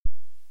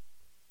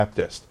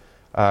Baptist.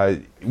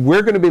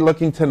 We're going to be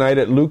looking tonight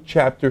at Luke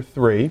chapter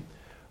 3,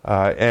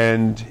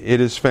 and it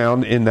is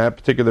found in that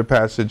particular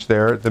passage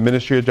there, the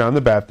ministry of John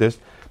the Baptist.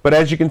 But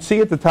as you can see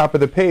at the top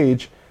of the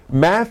page,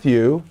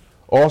 Matthew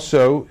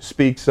also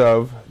speaks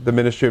of the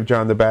ministry of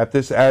John the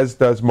Baptist, as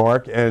does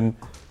Mark and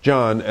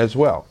John as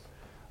well.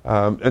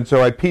 And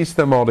so I pieced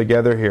them all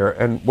together here.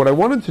 And what I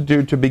wanted to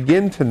do to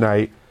begin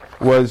tonight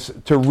was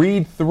to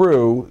read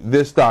through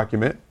this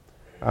document,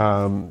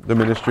 the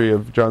ministry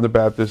of John the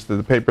Baptist,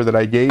 the paper that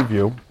I gave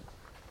you.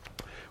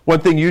 One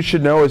thing you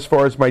should know as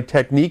far as my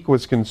technique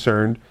was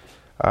concerned,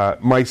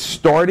 my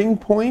starting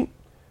point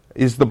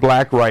is the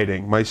black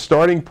writing. My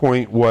starting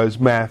point was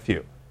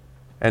Matthew.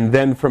 And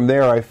then from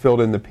there I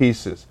filled in the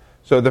pieces.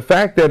 So the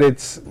fact that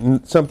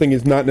something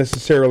is not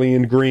necessarily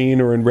in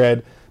green or in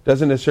red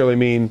doesn't necessarily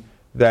mean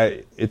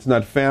that it's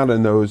not found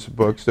in those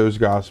books, those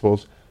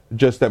Gospels,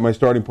 just that my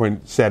starting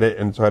point said it,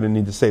 and so I didn't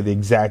need to say the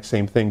exact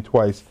same thing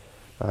twice,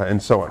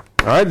 and so on.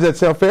 All right, does that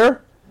sound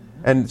fair?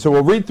 And so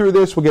we'll read through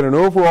this, we'll get an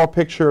overall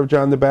picture of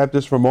John the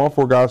Baptist from all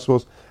four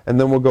Gospels, and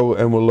then we'll go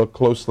and we'll look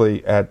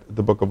closely at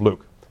the book of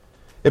Luke.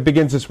 It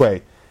begins this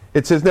way.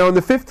 It says, "Now in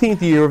the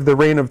 15th year of the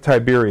reign of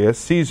Tiberius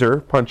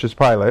Caesar, Pontius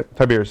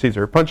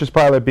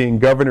Pilate being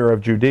governor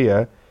of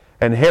Judea,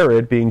 and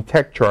Herod being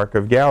tetrarch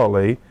of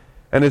Galilee,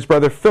 and his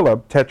brother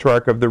Philip,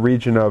 tetrarch of the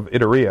region of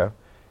Iturea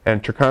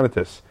and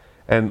Trachonitis,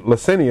 and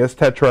Lysanias,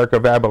 tetrarch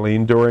of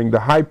Abilene, during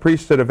the high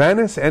priesthood of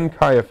Annas and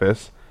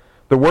Caiaphas,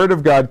 the word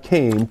of God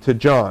came to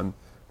John,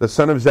 the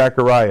son of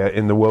Zechariah,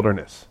 in the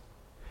wilderness.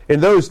 In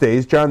those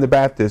days John the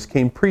Baptist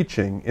came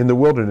preaching in the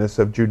wilderness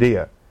of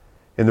Judea,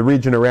 in the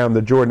region around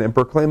the Jordan, and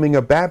proclaiming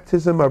a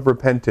baptism of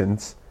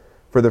repentance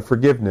for the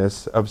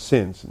forgiveness of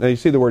sins." Now you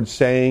see the word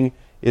 "saying"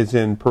 is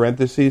in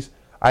parentheses.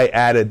 I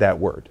added that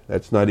word.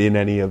 That's not in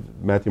any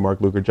of Matthew,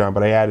 Mark, Luke, or John,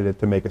 but I added it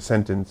to make a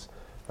sentence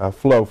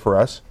flow for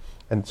us.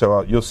 And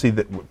so you'll see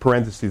that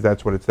parentheses,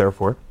 that's what it's there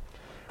for.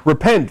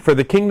 "Repent, for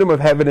the kingdom of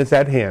heaven is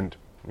at hand,"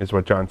 is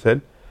what John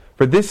said.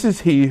 "For this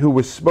is he who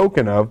was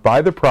spoken of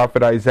by the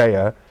prophet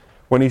Isaiah,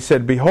 when he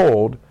said,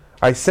 Behold,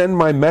 I send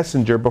my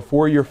messenger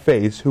before your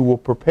face, who will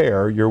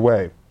prepare your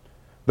way.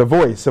 The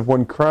voice of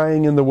one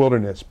crying in the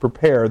wilderness,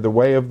 Prepare the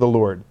way of the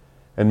Lord,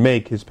 and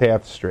make his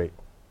path straight.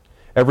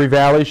 Every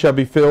valley shall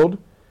be filled,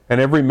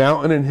 and every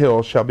mountain and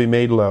hill shall be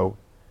made low,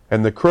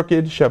 and the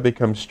crooked shall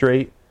become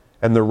straight,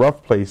 and the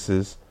rough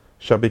places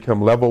shall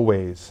become level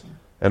ways,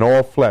 and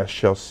all flesh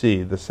shall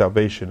see the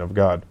salvation of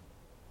God."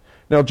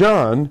 Now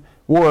John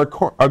wore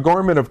a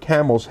garment of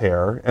camel's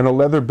hair and a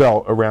leather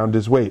belt around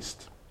his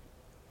waist.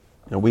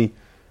 Now we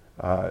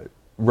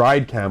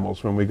ride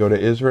camels when we go to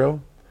Israel.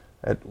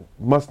 It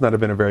must not have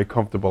been a very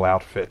comfortable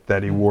outfit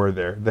that he wore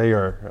there. They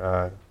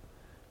are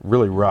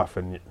really rough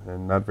and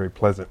not very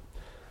pleasant.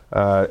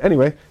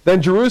 Anyway,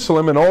 then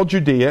Jerusalem and all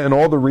Judea and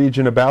all the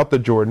region about the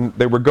Jordan,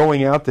 they were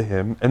going out to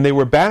him, and they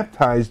were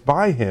baptized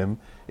by him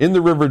in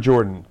the river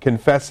Jordan,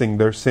 confessing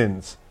their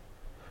sins.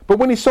 But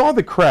when he saw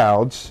the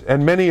crowds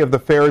and many of the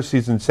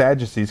Pharisees and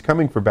Sadducees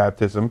coming for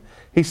baptism,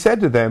 he said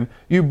to them,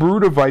 "You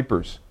brood of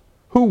vipers,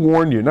 who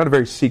warned you," not a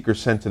very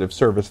seeker-sensitive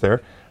service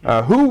there,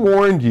 "who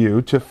warned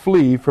you to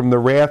flee from the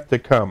wrath to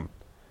come?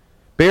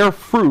 Bear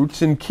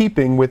fruits in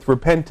keeping with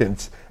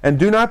repentance, and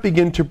do not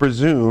begin to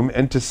presume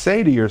and to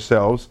say to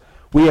yourselves,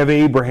 We have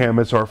Abraham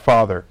as our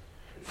father.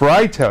 For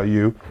I tell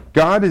you,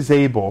 God is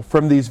able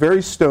from these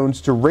very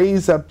stones to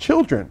raise up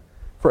children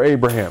for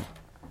Abraham.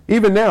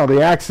 Even now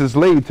the axe is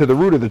laid to the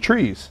root of the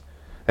trees,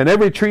 and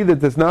every tree that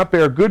does not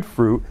bear good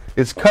fruit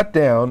is cut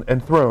down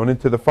and thrown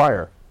into the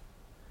fire."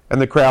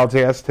 And the crowds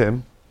asked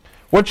him,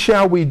 "What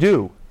shall we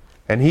do?"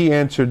 And he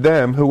answered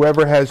them,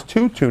 "Whoever has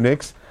 2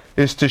 tunics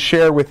is to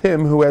share with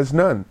him who has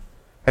none,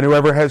 and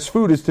whoever has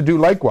food is to do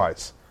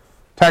likewise."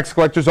 Tax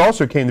collectors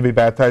also came to be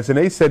baptized, and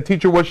they said,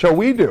 "Teacher, what shall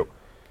we do?"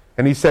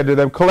 And he said to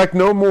them, "Collect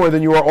no more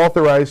than you are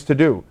authorized to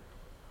do."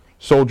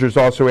 Soldiers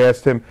also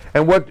asked him,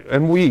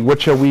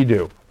 what shall we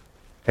do?"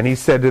 And he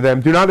said to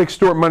them, "Do not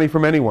extort money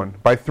from anyone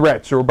by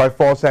threats or by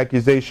false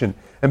accusation,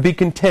 and be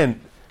content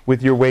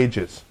with your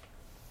wages."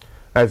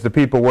 As the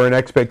people were in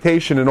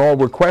expectation and all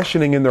were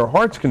questioning in their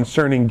hearts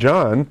concerning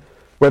John,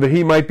 whether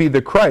he might be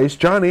the Christ,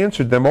 John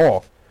answered them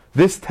all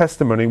this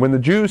testimony. When the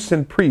Jews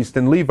sent priests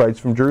and Levites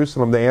from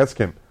Jerusalem, they asked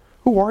him,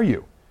 "Who are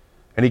you?"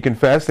 And he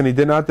confessed, and he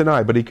did not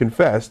deny, but he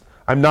confessed,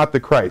 "I'm not the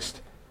Christ."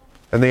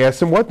 And they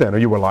asked him, "What then? Are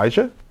you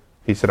Elijah?"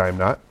 He said, "I am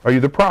not." "Are you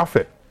the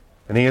prophet?"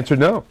 And he answered,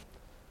 "No."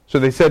 So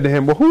they said to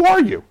him, "Well, who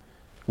are you?"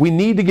 "We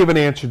need to give an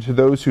answer to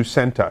those who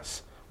sent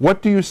us.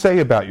 What do you say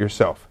about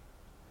yourself?"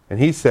 And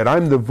he said,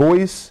 "I'm the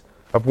voice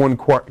of one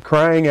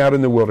crying out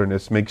in the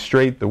wilderness, Make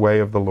straight the way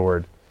of the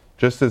Lord,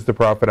 just as the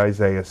prophet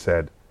Isaiah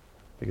said,"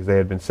 because they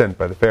had been sent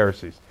by the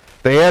Pharisees.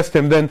 They asked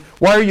him then,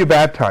 "Why are you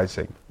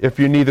baptizing, if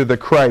you're neither the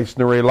Christ,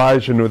 nor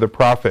Elijah, nor the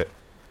prophet?"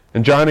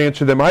 And John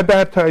answered them, "I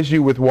baptize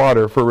you with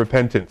water for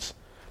repentance,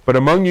 but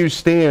among you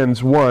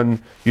stands one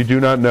you do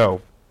not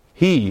know.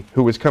 He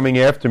who is coming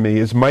after me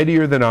is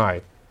mightier than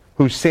I,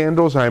 whose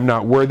sandals I am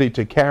not worthy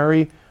to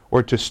carry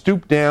or to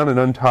stoop down and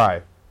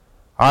untie.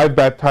 I've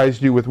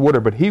baptized you with water,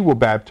 but he will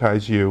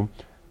baptize you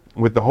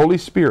with the Holy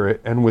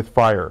Spirit and with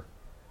fire.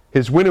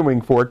 His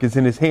winnowing fork is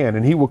in his hand,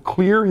 and he will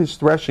clear his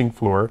threshing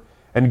floor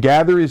and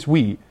gather his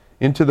wheat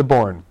into the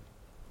barn.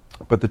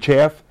 But the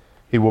chaff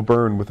he will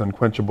burn with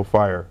unquenchable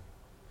fire.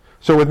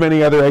 So with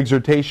many other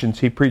exhortations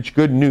he preached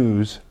good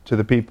news to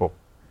the people.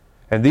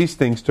 And these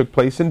things took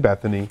place in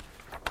Bethany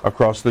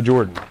across the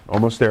Jordan.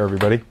 Almost there,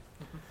 everybody.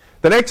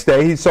 The next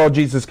day he saw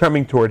Jesus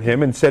coming toward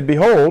him and said,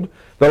 Behold,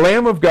 the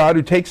Lamb of God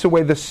who takes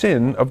away the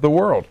sin of the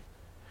world.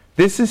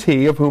 This is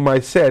he of whom I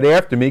said,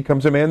 After me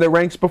comes a man that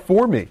ranks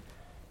before me,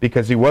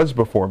 because he was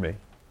before me.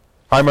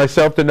 I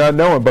myself did not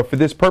know him, but for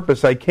this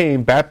purpose I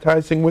came,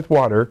 baptizing with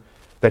water,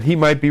 that he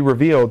might be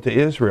revealed to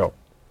Israel.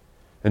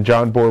 And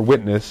John bore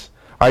witness,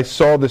 I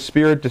saw the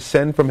Spirit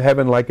descend from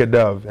heaven like a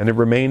dove, and it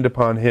remained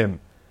upon him.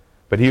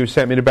 But he who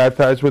sent me to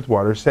baptize with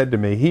water said to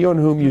me, He on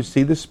whom you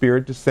see the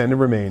Spirit descend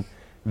and remain,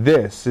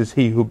 this is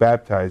he who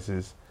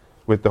baptizes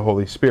with the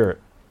Holy Spirit.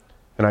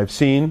 And I've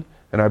seen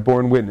and I've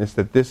borne witness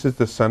that this is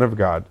the Son of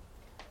God.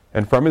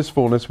 And from his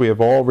fullness we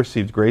have all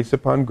received grace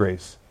upon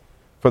grace.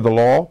 For the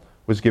law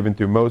was given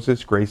through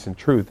Moses, grace and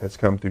truth has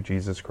come through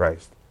Jesus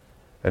Christ.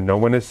 And no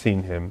one has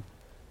seen him.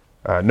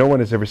 No one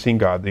has ever seen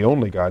God, the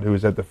only God, who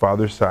is at the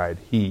Father's side.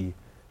 He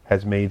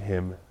has made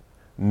him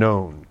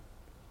known.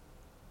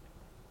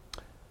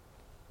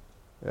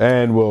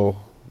 And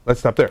let's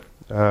stop there.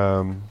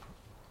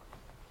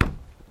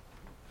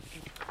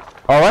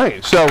 All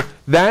right, so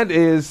that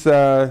is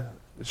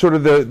sort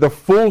of the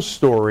full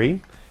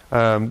story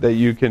that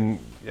you can,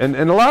 and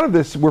a lot of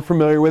this we're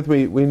familiar with.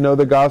 We know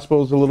the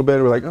Gospels a little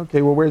bit. We're like,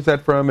 okay, well, where's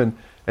that from,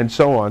 and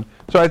so on.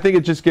 So I think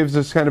it just gives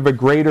us kind of a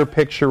greater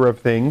picture of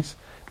things.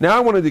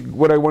 Now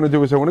what I want to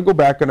do is I want to go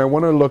back and I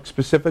want to look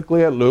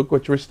specifically at Luke,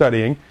 which we're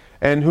studying,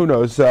 and who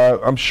knows,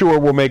 I'm sure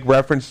we'll make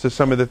reference to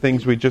some of the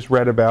things we just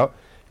read about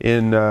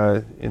in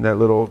that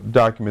little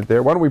document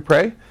there. Why don't we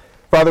pray?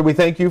 Father, we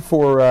thank you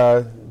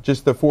for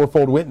just the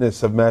fourfold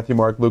witness of Matthew,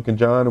 Mark, Luke, and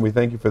John, and we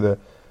thank you for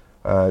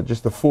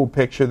just the full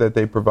picture that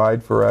they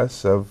provide for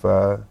us of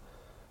the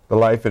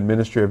life and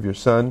ministry of your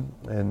Son.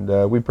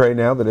 And we pray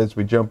now that as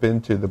we jump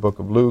into the book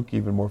of Luke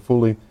even more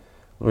fully,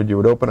 Lord, you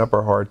would open up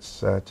our hearts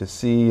to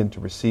see and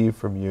to receive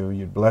from you.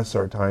 You'd bless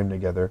our time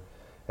together,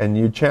 and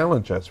you'd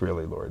challenge us,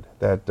 really, Lord,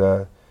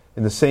 that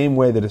in the same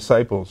way the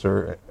disciples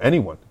or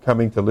anyone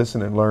coming to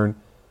listen and learn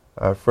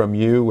from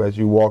you as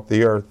you walk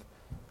the earth,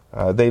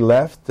 they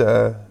left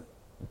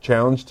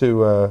challenged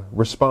to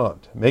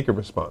respond, make a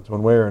response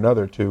one way or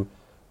another to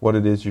what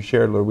it is you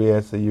shared. Lord, we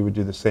ask that you would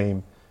do the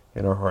same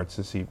in our hearts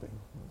this evening.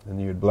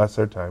 And you would bless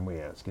our time, we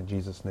ask. In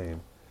Jesus'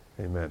 name,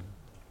 amen.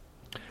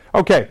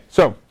 Okay,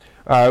 so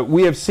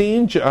we have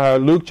seen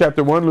Luke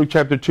chapter 1, Luke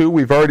chapter 2.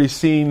 We've already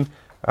seen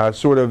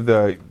sort of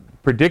the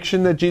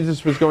prediction that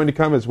Jesus was going to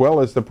come, as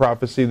well as the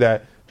prophecy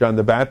that John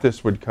the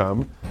Baptist would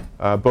come.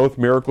 Both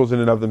miracles in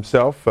and of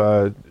themselves.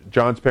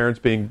 John's parents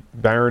being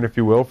barren, if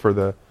you will,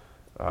 for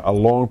a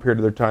long period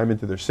of their time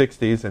into their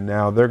 60s, and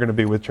now they're going to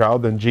be with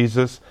child. Then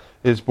Jesus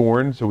is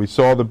born. So we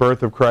saw the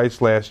birth of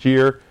Christ last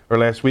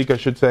week, I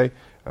should say.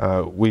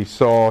 We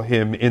saw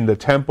him in the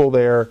temple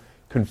there,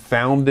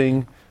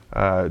 confounding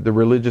the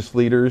religious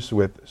leaders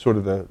with sort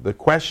of the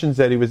questions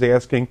that he was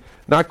asking.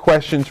 Not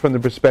questions from the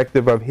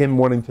perspective of him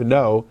wanting to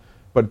know,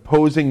 but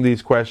posing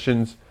these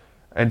questions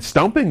and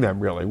stumping them,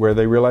 really, where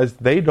they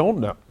realized they don't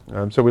know.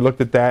 So we looked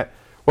at that.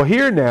 Well,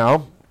 here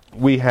now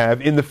we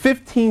have, in the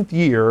 15th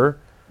year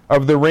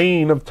of the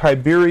reign of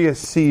Tiberius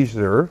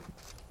Caesar,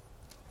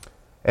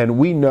 and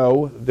we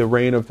know the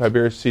reign of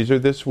Tiberius Caesar,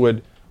 this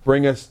would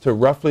bring us to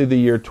roughly the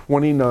year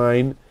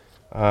 29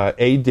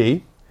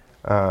 A.D.,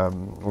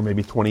 or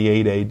maybe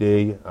 28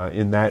 A.D.,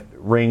 in that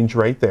range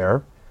right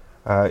there.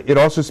 It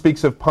also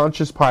speaks of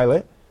Pontius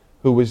Pilate,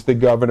 who was the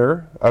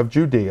governor of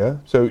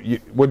Judea. So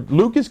what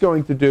Luke is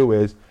going to do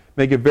is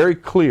make it very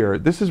clear,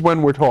 this is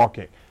when we're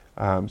talking.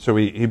 So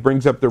he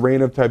brings up the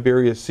reign of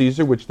Tiberius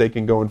Caesar, which they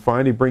can go and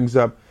find. He brings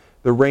up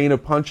the reign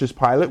of Pontius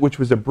Pilate, which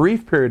was a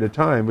brief period of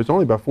time. It was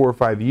only about 4 or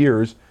 5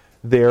 years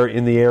there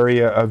in the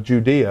area of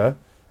Judea.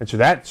 And so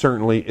that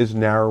certainly is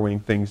narrowing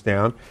things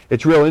down.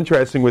 It's real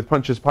interesting with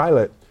Pontius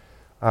Pilate.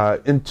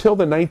 Until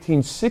the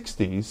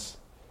 1960s,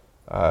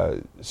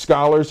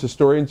 scholars,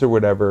 historians, or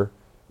whatever,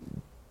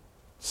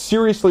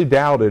 seriously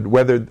doubted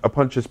whether a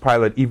Pontius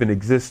Pilate even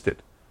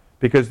existed,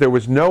 because there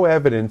was no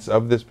evidence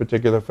of this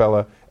particular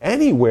fella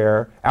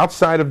anywhere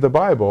outside of the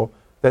Bible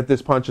that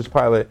this Pontius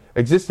Pilate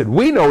existed.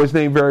 We know his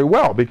name very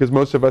well because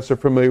most of us are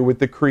familiar with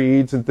the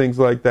creeds and things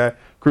like that.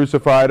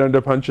 Crucified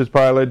under Pontius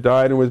Pilate,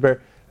 died and was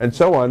buried, and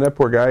so on. That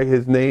poor guy,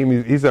 his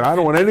name, he said, I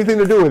don't want anything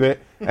to do with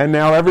it. And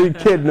now every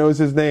kid knows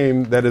his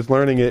name that is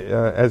learning it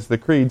as the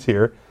creeds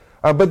here.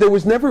 But there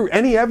was never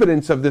any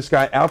evidence of this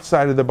guy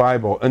outside of the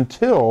Bible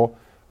until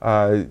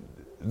the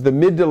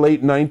mid to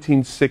late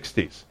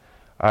 1960s.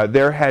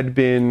 There had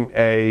been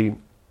a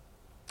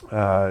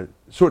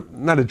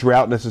not a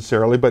drought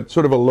necessarily, but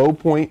sort of a low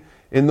point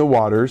in the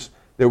waters.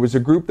 There was a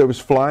group that was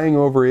flying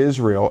over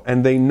Israel,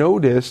 and they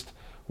noticed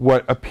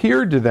what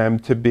appeared to them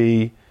to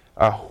be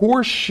a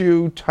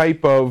horseshoe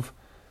type of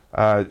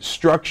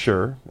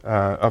structure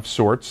of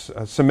sorts,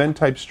 a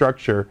cement-type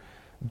structure,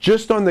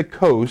 just on the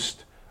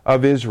coast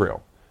of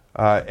Israel.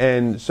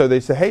 And so they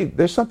say, hey,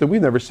 there's something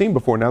we've never seen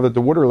before. Now that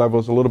the water level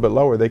is a little bit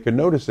lower, they could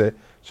notice it.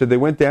 So they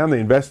went down, they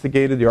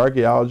investigated, the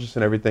archaeologists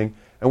and everything.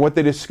 And what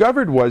they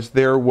discovered was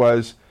there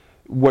was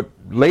what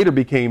later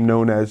became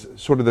known as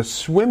sort of the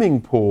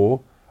swimming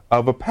pool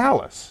of a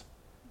palace.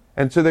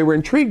 And so they were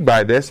intrigued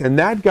by this, and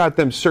that got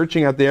them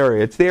searching out the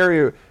area. It's the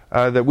area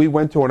that we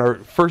went to on our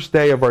first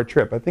day of our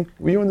trip. I think,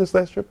 were you on this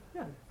last trip?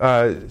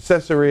 Yeah.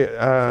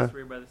 Caesarea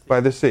by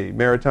the sea,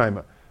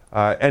 Maritima.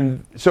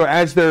 And so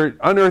as they're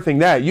unearthing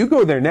that, you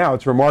go there now,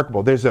 it's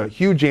remarkable. There's a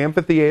huge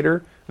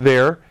amphitheater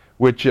there,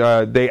 which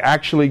they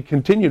actually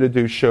continue to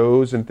do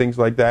shows and things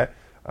like that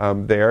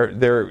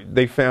there.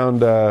 They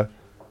found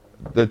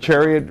the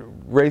chariot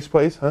race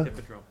place, huh?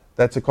 Hippodrome.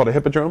 That's called a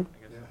hippodrome?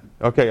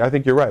 Okay, I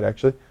think you're right,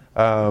 actually.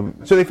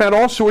 So they found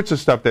all sorts of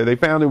stuff there. They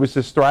found it was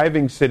this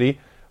thriving city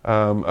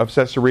of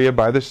Caesarea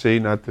by the sea,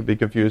 not to be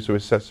confused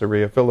with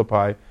Caesarea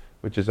Philippi,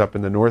 which is up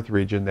in the north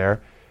region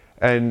there.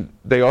 And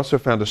they also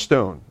found a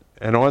stone.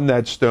 And on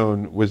that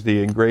stone was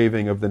the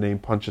engraving of the name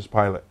Pontius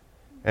Pilate.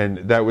 And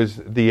that was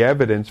the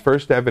evidence,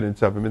 first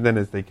evidence of him. And then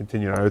as they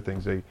continued on other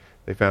things,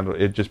 they found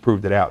it just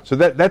proved it out. So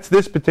that's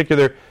this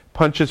particular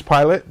Pontius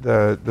Pilate.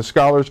 The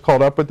scholars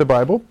called up with the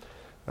Bible,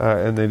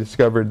 and they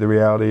discovered the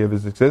reality of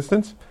his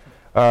existence.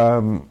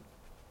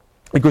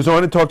 It goes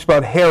on and talks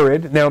about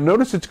Herod. Now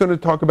notice it's going to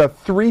talk about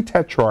 3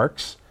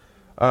 tetrarchs.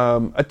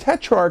 A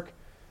tetrarch,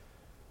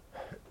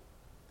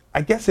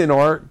 I guess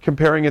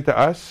comparing it to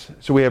us,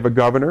 so we have a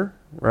governor,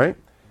 right?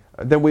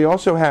 Then we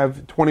also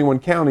have 21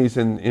 counties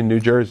in New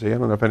Jersey. I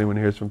don't know if anyone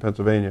here is from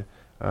Pennsylvania,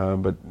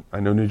 but I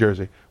know New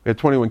Jersey. We have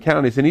 21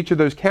 counties, and each of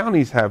those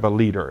counties have a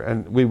leader,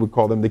 and we would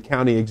call them the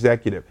county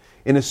executive.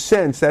 In a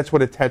sense, that's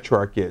what a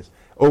tetrarch is,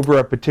 over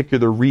a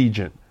particular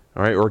region,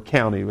 all right, or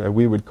county,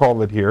 we would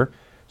call it here.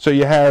 So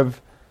you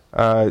have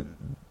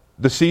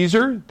the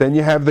Caesar, then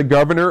you have the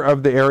governor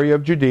of the area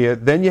of Judea,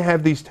 then you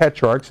have these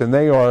tetrarchs, and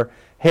they are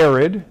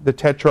Herod, the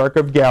tetrarch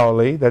of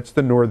Galilee, that's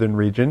the northern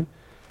region,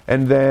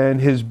 and then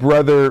his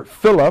brother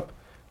Philip,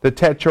 the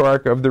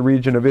tetrarch of the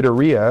region of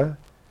Iturea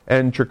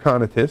and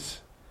Trachonitis,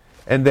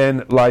 and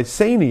then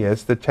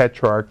Lysanias, the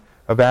tetrarch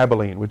of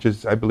Abilene, which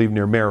is, I believe,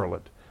 near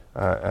Maryland.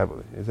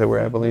 Is that where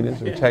Abilene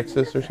is, or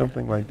Texas, or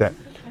something like that?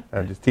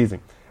 I'm just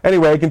teasing.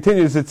 Anyway, it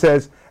continues, it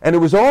says, and it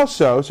was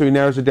also, so he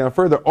narrows it down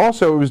further,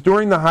 also it was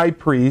during the high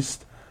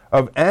priest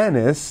of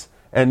Annas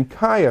and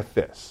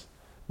Caiaphas.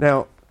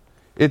 Now,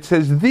 it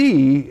says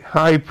the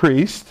high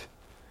priest,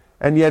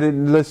 and yet it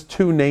lists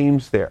 2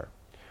 names there.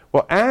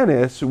 Well,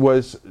 Annas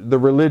was the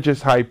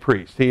religious high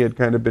priest. He had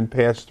kind of been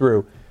passed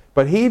through.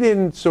 But he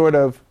didn't sort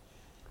of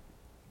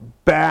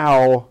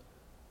bow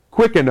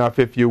quick enough,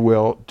 if you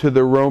will, to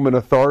the Roman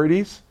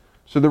authorities.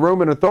 So the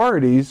Roman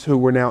authorities, who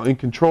were now in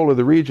control of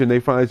the region, they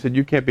finally said,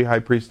 you can't be high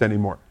priest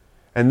anymore.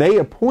 And they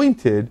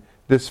appointed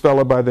this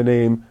fellow by the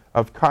name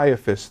of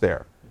Caiaphas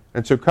there.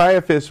 And so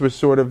Caiaphas was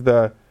sort of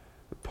the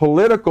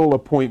political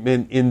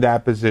appointment in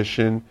that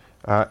position.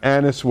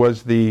 Annas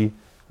was the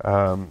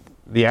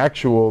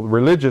actual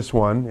religious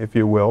one, if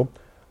you will,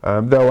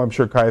 though I'm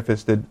sure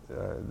Caiaphas did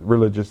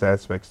religious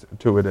aspects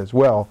to it as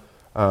well.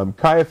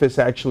 Caiaphas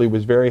actually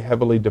was very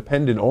heavily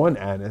dependent on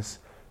Annas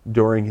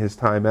during his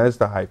time as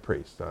the high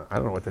priest. I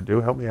don't know what to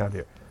do, help me out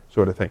here,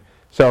 sort of thing.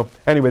 So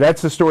anyway,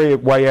 that's the story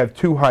of why you have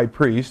 2 high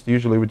priests.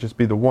 Usually it would just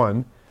be the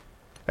one.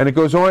 And it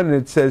goes on and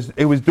it says,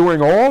 it was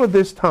during all of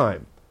this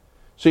time.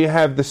 So you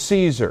have the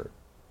Caesar,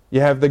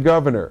 you have the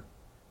governor,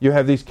 you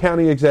have these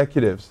county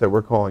executives that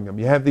we're calling them,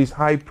 you have these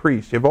high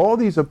priests, you have all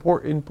these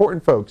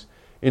important folks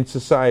in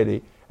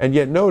society. And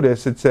yet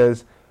notice it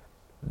says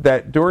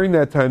that during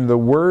that time the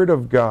word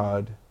of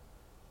God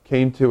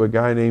came to a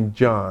guy named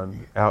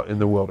John out in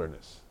the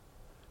wilderness.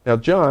 Now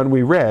John,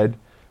 we read,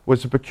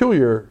 was a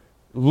peculiar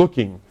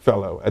looking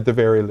fellow at the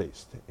very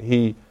least.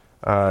 He,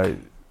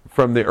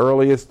 from the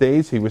earliest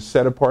days, he was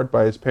set apart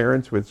by his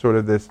parents with sort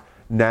of this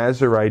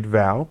Nazirite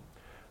vow.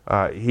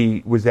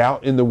 He was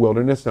out in the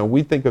wilderness. Now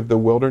we think of the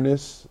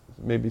wilderness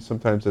maybe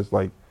sometimes as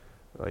like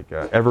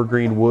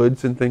evergreen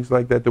woods and things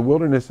like that. The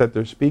wilderness that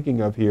they're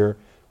speaking of here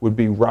would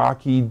be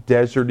rocky,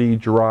 deserty,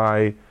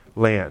 dry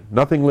land.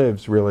 Nothing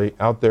lives really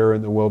out there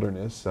in the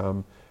wilderness.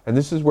 And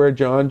this is where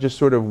John just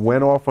sort of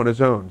went off on his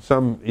own.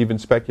 Some even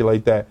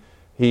speculate that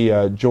he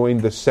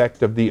joined the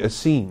sect of the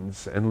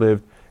Essenes and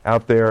lived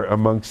out there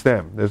amongst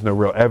them. There's no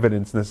real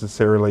evidence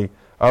necessarily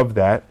of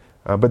that,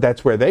 but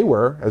that's where they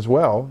were as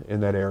well in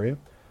that area.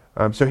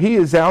 So he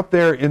is out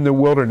there in the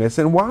wilderness,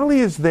 and while he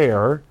is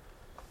there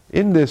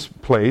in this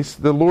place,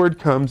 the Lord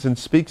comes and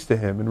speaks to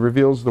him and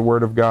reveals the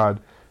word of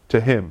God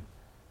to him.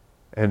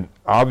 And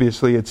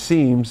obviously it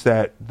seems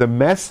that the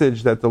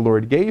message that the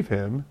Lord gave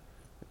him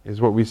is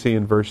what we see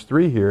in verse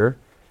 3 here.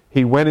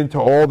 He went into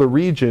all the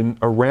region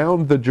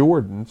around the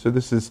Jordan. So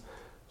this is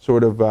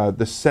sort of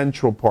the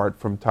central part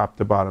from top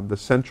to bottom, the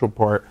central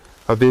part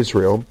of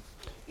Israel.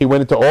 He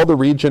went into all the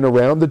region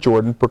around the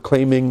Jordan,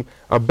 proclaiming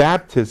a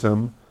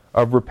baptism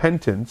of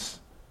repentance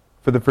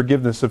for the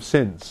forgiveness of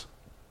sins.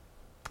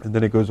 And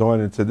then it goes on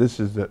and said, this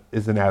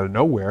isn't out of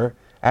nowhere,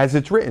 as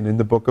it's written in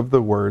the book of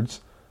the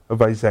words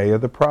of Isaiah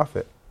the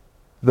prophet.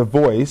 The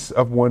voice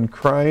of one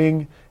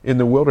crying in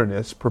the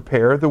wilderness,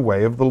 prepare the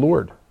way of the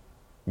Lord.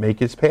 Make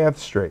his path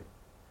straight.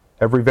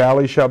 Every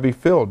valley shall be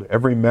filled,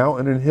 every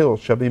mountain and hill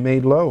shall be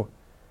made low,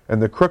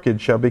 and the crooked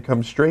shall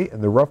become straight,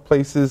 and the rough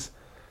places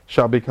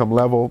shall become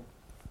level,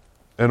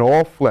 and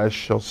all flesh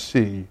shall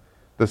see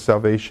the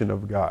salvation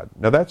of God.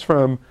 Now that's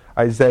from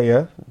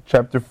Isaiah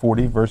chapter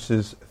 40,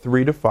 verses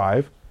 3 to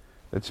 5,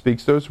 that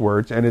speaks those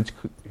words, and it's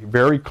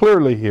very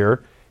clearly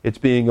here, it's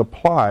being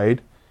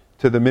applied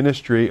to the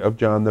ministry of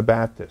John the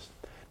Baptist.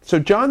 So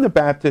John the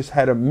Baptist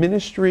had a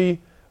ministry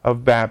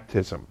of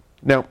baptism.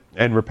 Now,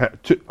 and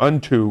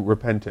unto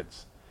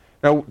repentance.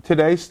 Now,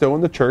 today, still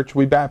in the church,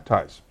 we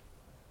baptize.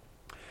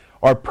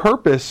 Our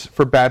purpose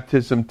for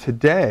baptism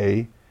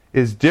today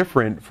is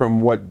different from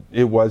what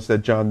it was that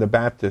John the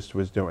Baptist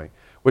was doing.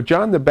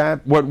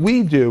 What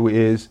we do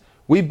is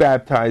we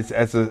baptize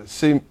as a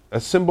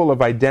symbol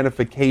of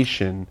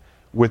identification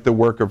with the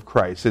work of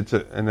Christ.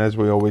 And as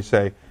we always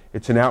say,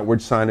 it's an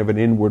outward sign of an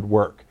inward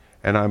work.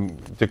 And I'm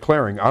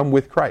declaring, I'm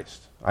with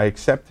Christ. I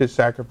accept his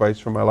sacrifice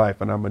for my life,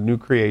 and I'm a new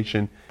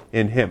creation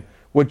in him.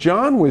 What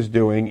John was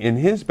doing in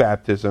his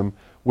baptism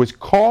was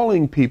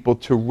calling people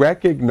to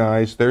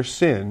recognize their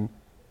sin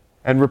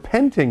and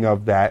repenting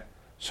of that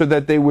so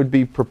that they would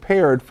be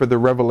prepared for the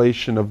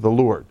revelation of the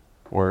Lord,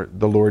 or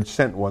the Lord's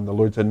sent one, the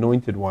Lord's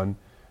anointed one,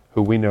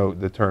 who we know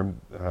the term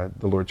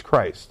the Lord's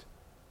Christ.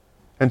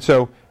 And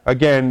so,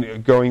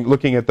 again,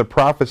 looking at the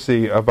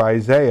prophecy of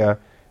Isaiah,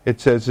 it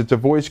says it's a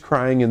voice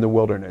crying in the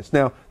wilderness.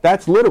 Now,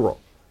 that's literal.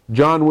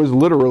 John was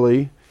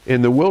literally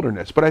in the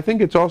wilderness. But I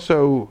think it's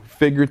also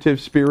figurative,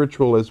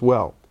 spiritual as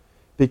well.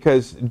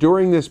 Because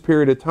during this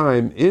period of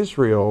time,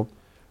 Israel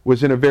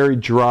was in a very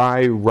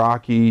dry,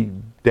 rocky,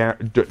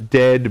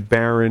 dead,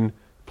 barren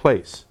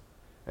place.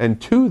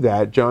 And to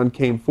that, John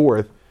came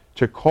forth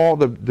to call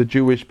the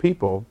Jewish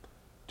people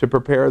to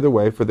prepare the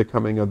way for the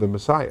coming of the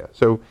Messiah.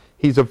 So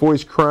he's a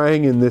voice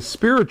crying in this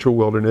spiritual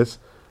wilderness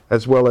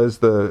as well as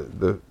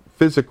the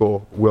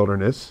physical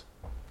wilderness.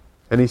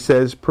 And he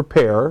says,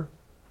 prepare,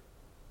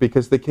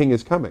 because the king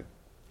is coming.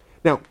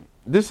 Now,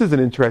 this is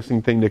an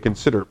interesting thing to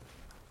consider.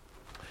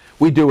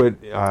 We do it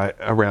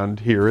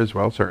around here as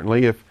well,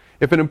 certainly. If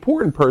an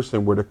important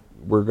person were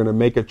going to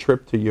make a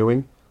trip to Ewing,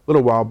 a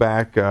little while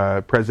back,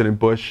 President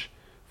Bush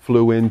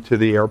flew into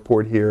the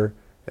airport here,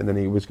 and then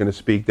he was going to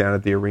speak down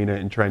at the arena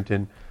in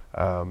Trenton.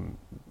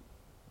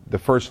 The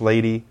First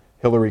Lady,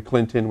 Hillary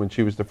Clinton, when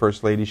she was the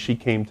First Lady, she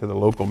came to the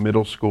local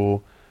middle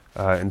school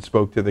and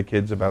spoke to the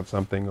kids about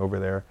something over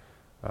there.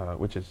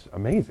 Which is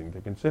amazing to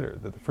consider,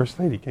 that the First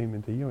Lady came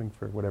into Ewing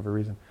for whatever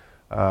reason.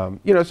 So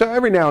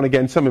every now and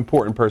again, some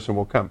important person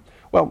will come.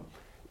 Well,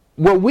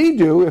 what we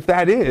do, if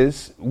that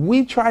is,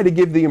 we try to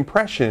give the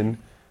impression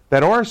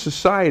that our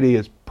society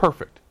is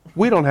perfect.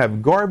 We don't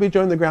have garbage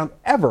on the ground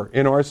ever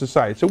in our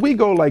society. So we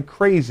go like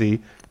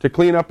crazy to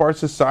clean up our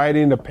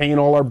society and to paint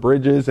all our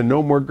bridges and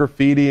no more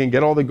graffiti and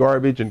get all the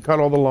garbage and cut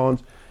all the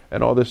lawns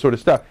and all this sort of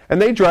stuff.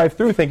 And they drive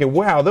through thinking,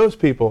 wow, those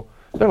people,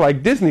 they're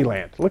like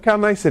Disneyland. Look how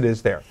nice it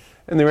is there.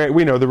 And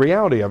we know the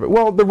reality of it.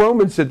 Well, the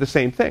Romans did the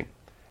same thing.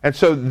 And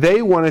so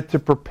they wanted to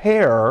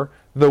prepare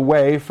the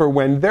way for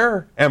when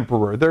their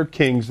emperor, their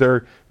kings,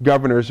 their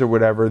governors or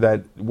whatever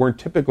that weren't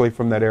typically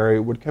from that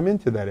area would come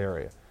into that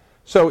area.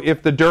 So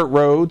if the dirt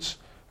roads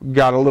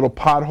got a little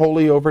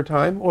potholy over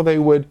time, well, they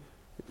would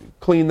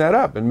clean that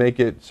up and make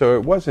it so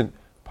it wasn't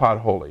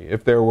potholy.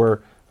 If there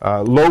were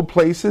low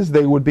places,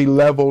 they would be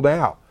leveled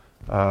out.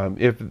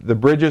 If the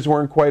bridges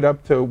weren't quite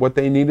up to what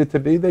they needed to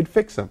be, they'd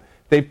fix them.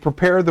 They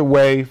prepare the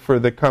way for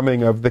the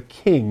coming of the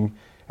king.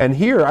 And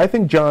here, I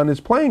think John is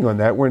playing on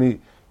that,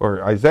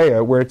 or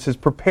Isaiah, where it says,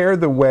 prepare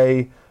the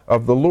way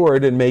of the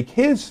Lord and make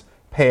his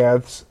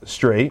paths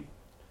straight.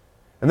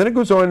 And then it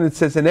goes on and it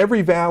says, and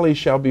every valley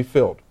shall be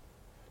filled.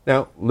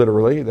 Now,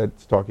 literally,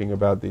 that's talking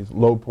about these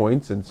low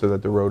points, and so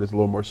that the road is a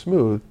little more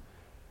smooth.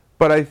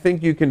 But I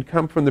think you can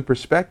come from the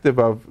perspective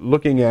of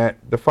looking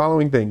at the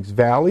following things: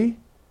 valley,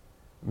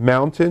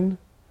 mountain,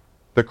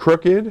 the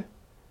crooked,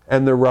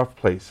 and the rough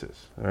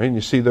places. All right? And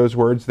you see those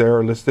words there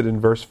are listed in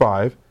verse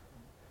 5.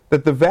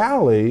 That the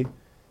valley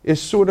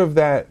is sort of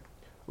that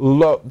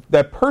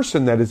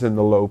person that is in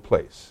the low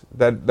place.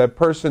 That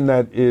person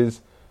that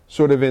is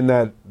sort of in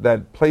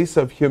that place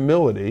of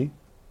humility,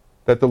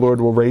 that the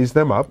Lord will raise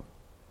them up.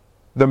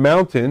 The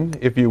mountain,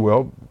 if you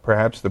will,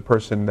 perhaps the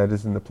person that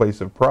is in the place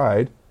of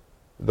pride,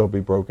 they'll be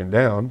broken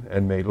down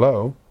and made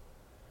low.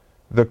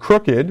 The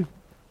crooked,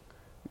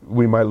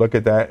 we might look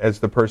at that as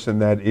the person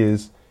that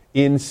is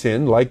in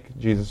sin, like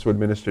Jesus would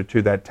minister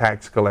to that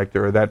tax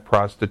collector or that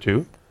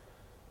prostitute,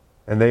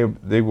 and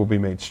they will be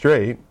made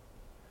straight.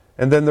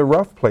 And then the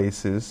rough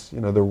places,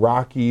 the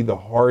rocky, the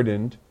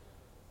hardened,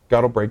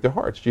 God will break their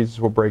hearts. Jesus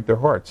will break their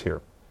hearts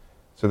here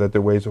so that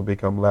their ways will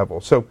become level.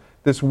 So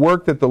this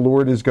work that the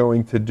Lord is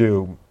going to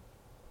do,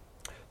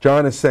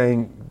 John is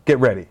saying, get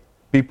ready,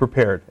 be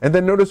prepared. And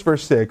then notice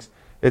verse 6,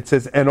 it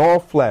says, and all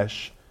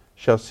flesh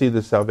shall see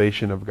the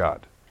salvation of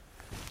God.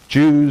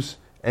 Jews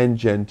and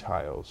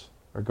Gentiles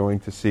are going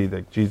to see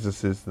that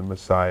Jesus is the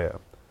Messiah.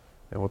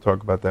 And we'll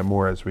talk about that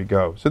more as we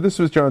go. So this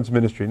was John's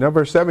ministry. Now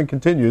verse 7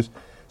 continues.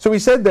 So he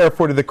said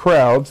therefore to the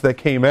crowds that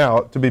came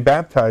out to be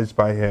baptized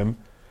by him,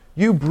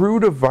 "You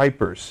brood of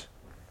vipers,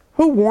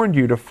 who warned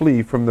you to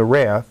flee from the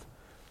wrath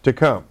to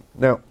come?"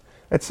 Now,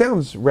 that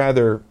sounds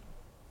rather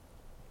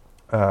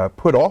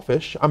put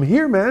offish. I'm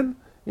here, man.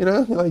 You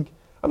know, like,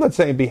 I'm not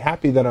saying be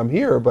happy that I'm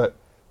here, but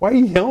why are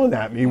you yelling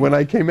at me when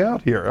I came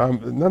out here?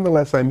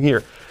 Nonetheless, I'm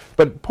here.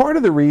 But part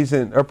of the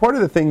reason, or part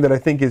of the thing that I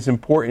think is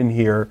important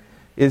here,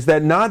 is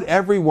that not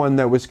everyone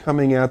that was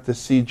coming out to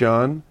see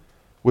John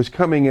was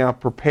coming out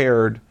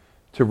prepared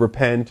to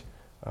repent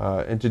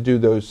and to do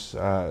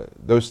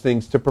those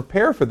things to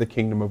prepare for the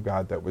kingdom of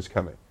God that was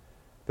coming.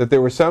 That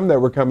there were some that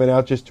were coming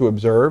out just to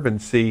observe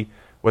and see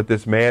what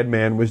this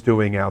madman was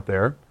doing out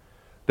there.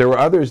 There were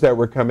others that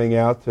were coming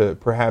out to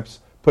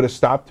perhaps put a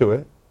stop to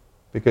it,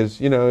 because,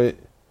 you know,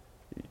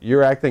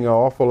 you're acting an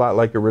awful lot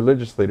like a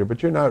religious leader,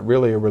 but you're not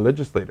really a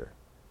religious leader.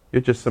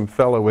 You're just some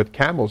fellow with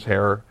camel's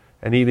hair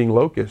and eating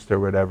locusts or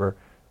whatever.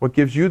 What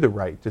gives you the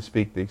right to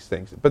speak these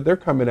things? But they're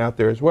coming out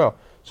there as well.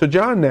 So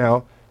John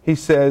now, he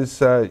says,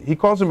 he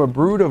calls them a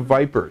brood of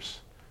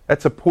vipers.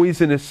 That's a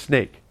poisonous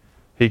snake,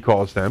 he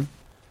calls them.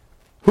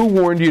 Who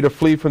warned you to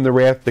flee from the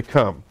wrath to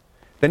come?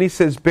 Then he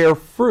says, bear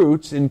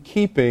fruits in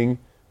keeping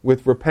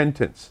with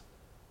repentance.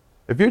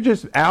 If you're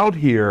just out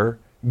here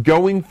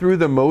going through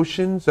the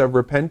motions of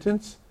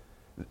repentance,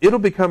 it'll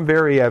become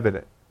very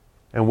evident.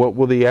 And what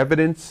will the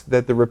evidence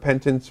that the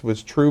repentance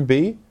was true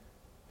be?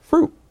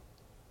 Fruit.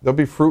 There'll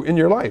be fruit in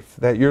your life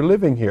that you're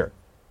living here.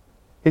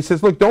 He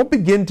says, look, don't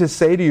begin to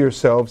say to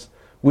yourselves,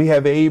 we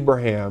have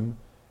Abraham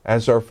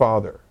as our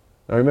father.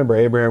 Now remember,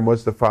 Abraham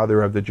was the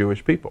father of the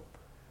Jewish people.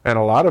 And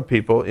a lot of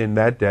people in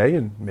that day,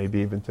 and maybe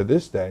even to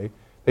this day,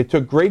 they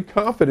took great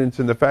confidence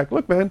in the fact,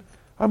 look, man,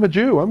 I'm a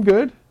Jew, I'm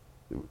good.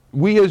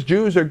 We as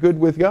Jews are good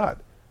with God.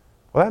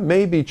 Well, that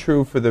may be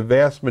true for the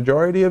vast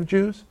majority of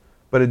Jews,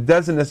 but it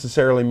doesn't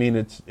necessarily mean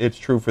it's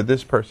true for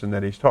this person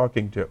that he's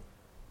talking to.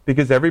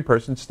 Because every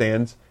person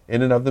stands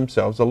in and of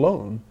themselves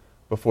alone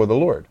before the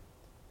Lord.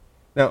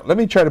 Now, let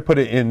me try to put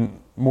it in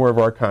more of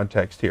our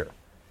context here.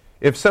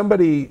 If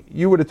somebody,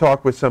 you were to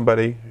talk with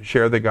somebody,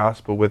 share the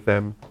gospel with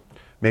them,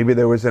 maybe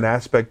there was an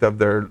aspect of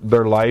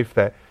their life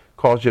that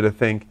caused you to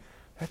think,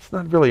 that's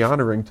not really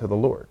honoring to the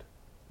Lord.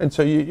 And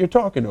so you're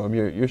talking to them,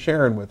 you're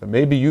sharing with them.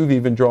 Maybe you've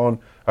even drawn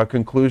a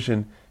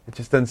conclusion, it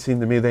just doesn't seem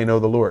to me they know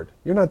the Lord.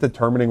 You're not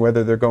determining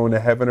whether they're going to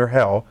heaven or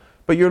hell,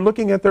 but you're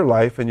looking at their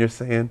life and you're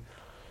saying,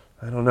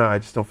 I don't know, I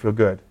just don't feel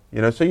good.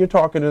 You know, so you're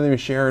talking to them, you're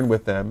sharing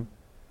with them,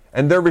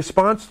 and their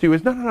response to you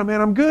is, no,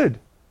 man, I'm good.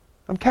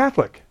 I'm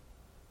Catholic.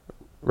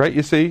 Right,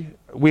 you see?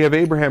 We have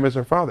Abraham as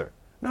our father.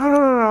 No,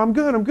 I'm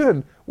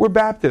good. We're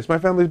Baptist. My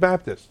family's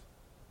Baptist.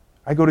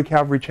 I go to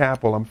Calvary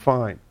Chapel. I'm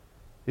fine.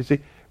 You see,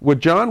 what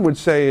John would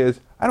say is,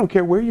 I don't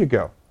care where you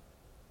go.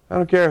 I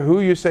don't care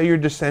who you say your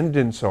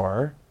descendants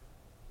are.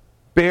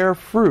 Bear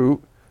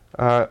fruit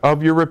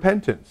of your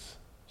repentance.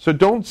 So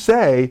don't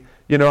say,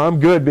 you know, I'm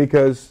good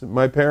because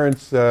my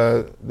parents,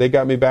 they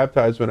got me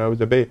baptized when I was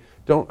a baby.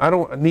 I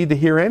don't need to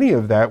hear any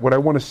of that. What I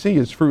want to see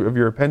is fruit of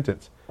your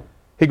repentance.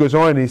 He goes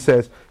on and he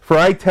says, for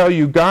I tell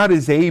you, God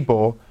is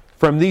able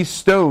from these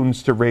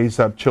stones to raise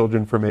up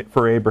children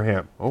for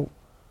Abraham. Oh,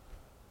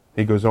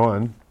 he goes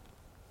on.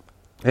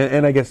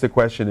 And I guess the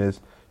question is,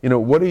 you know,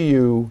 what are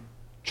you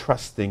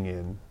trusting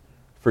in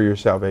for your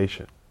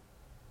salvation?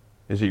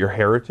 Is it your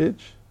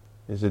heritage?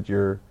 Is it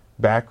your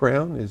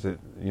background? Is it,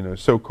 you know,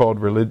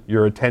 so-called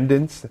your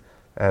attendance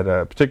at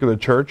a particular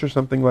church or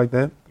something like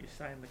that? You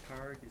signed the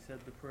card, you said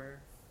the prayer.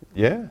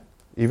 Yeah,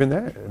 even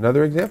that.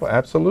 Another example,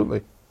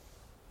 absolutely.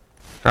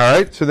 All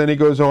right, so then he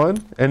goes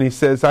on and he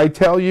says, I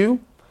tell you,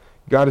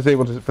 God is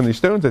able to, from these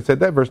stones, I said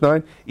that, verse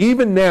 9,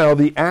 even now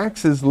the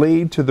axe is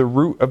laid to the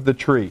root of the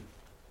tree.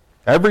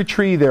 Every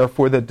tree,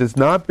 therefore, that does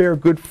not bear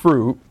good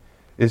fruit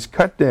is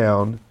cut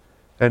down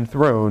and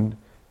thrown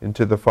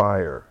into the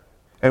fire.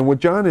 And what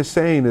John is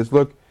saying is,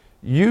 look,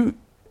 you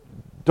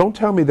don't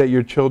tell me that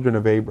you're children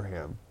of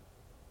Abraham.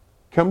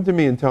 Come to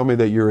me and tell me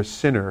that you're a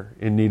sinner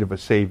in need of a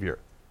Savior.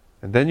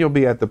 And then you'll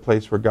be at the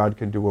place where God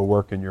can do a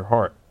work in your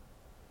heart.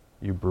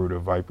 You brood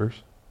of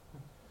vipers.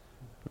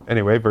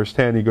 Anyway, verse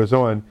 10, he goes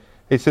on.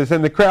 He says,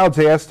 and the crowds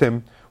asked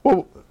him,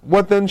 well,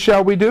 what then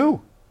shall we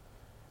do?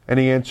 And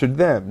he answered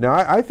them. Now,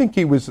 I think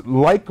he was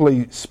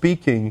likely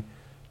speaking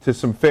to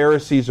some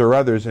Pharisees or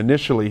others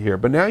initially here.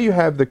 But now you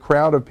have the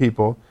crowd of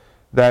people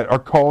that are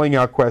calling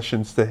out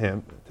questions to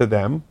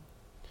them.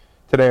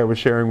 Today I was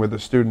sharing with a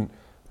student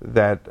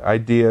that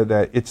idea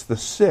that it's the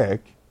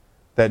sick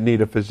that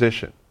need a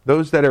physician.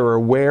 Those that are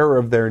aware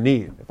of their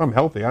need. If I'm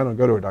healthy, I don't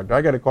go to a doctor.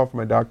 I got a call from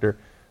my doctor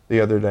the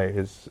other day,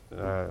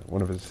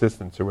 one of his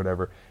assistants or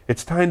whatever.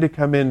 It's time to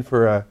come in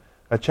for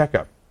a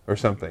checkup or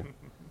something.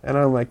 And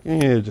I'm like,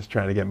 you're just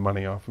trying to get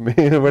money off of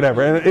me or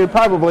whatever. And it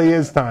probably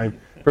is time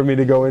for me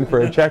to go in for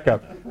a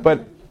checkup.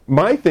 But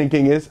my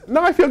thinking is,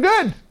 no, I feel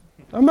good.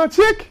 I'm not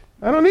sick.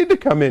 I don't need to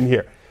come in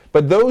here.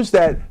 But those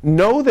that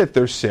know that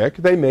they're sick,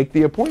 they make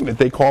the appointment.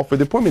 They call for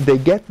the appointment. They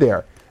get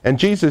there. And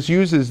Jesus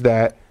uses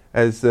that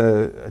as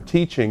a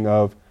teaching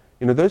of,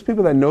 those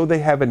people that know they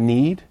have a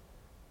need,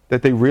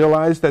 that they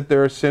realize that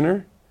they're a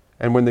sinner,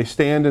 and when they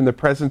stand in the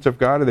presence of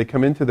God or they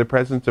come into the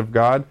presence of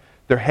God,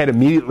 their head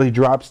immediately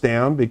drops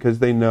down because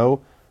they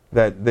know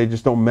that they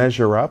just don't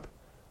measure up.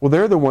 Well,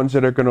 they're the ones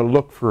that are going to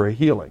look for a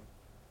healing.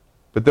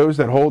 But those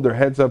that hold their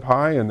heads up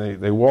high and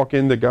they walk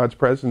into God's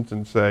presence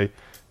and say,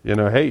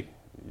 hey,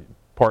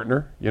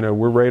 partner,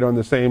 we're right on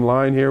the same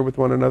line here with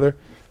one another,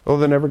 well,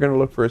 they're never going to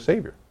look for a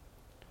Savior.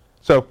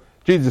 So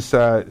Jesus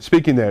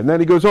speaking there. And then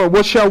he goes,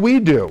 what shall we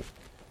do?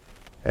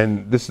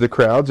 And this is the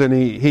crowds. And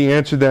he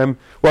answered them,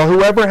 well,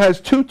 whoever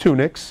has 2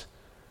 tunics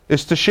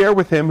is to share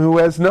with him who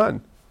has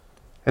none.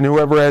 And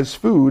whoever has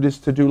food is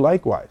to do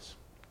likewise.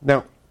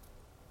 Now,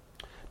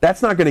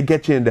 that's not going to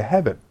get you into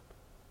heaven.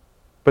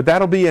 But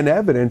that'll be an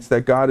evidence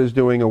that God is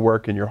doing a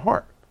work in your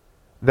heart.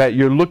 That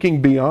you're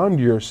looking beyond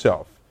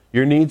yourself.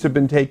 Your needs have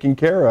been taken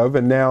care of,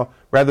 and now,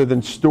 rather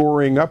than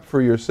storing up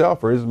for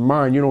yourself, or is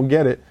mine, you don't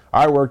get it,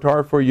 I worked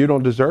hard for it, you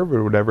don't deserve it,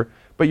 or whatever,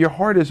 but your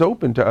heart is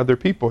open to other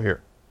people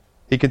here.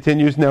 He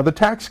continues, now the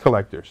tax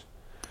collectors.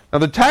 Now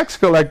the tax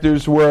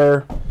collectors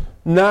were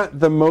not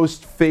the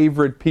most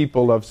favorite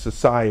people of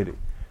society.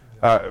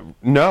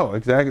 No,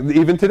 exactly.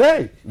 Even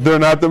today, they're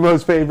not the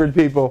most favored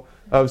people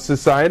of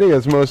society,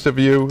 as most of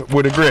you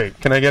would agree.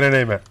 Can I get an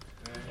amen?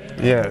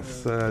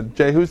 Yes.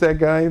 Jay, who's that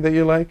guy that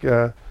you like?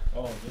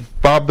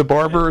 Bob the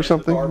Barber or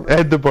something?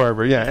 Ed the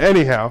Barber, yeah.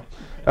 Anyhow,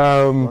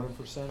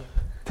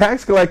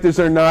 tax collectors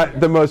are not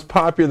the most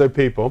popular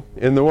people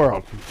in the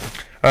world.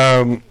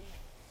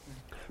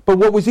 But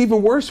what was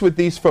even worse with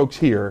these folks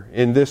here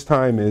in this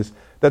time is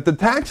that the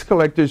tax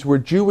collectors were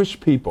Jewish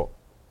people.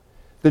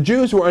 The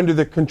Jews were under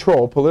the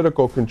control,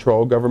 political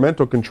control,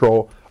 governmental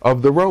control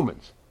of the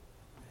Romans.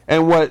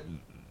 And what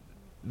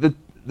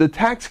the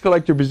tax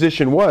collector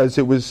position was,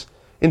 it was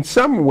in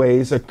some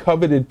ways a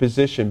coveted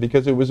position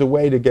because it was a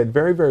way to get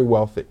very, very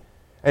wealthy.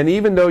 And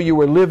even though you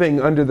were living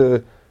under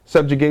the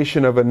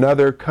subjugation of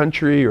another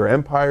country or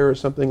empire or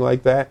something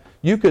like that,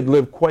 you could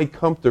live quite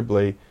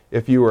comfortably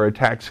if you were a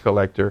tax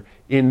collector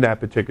in that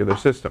particular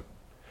system.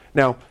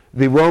 Now,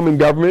 the Roman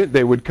government,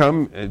 they would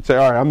come and say,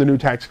 all right, I'm the new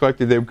tax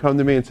collector. They would come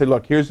to me and say,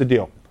 look, here's the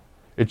deal.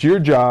 It's your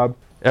job.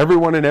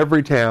 Everyone in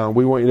every town,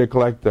 we want you to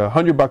collect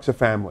 $100 a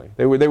family.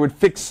 They would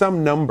fix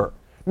some number.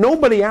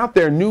 Nobody out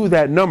there knew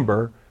that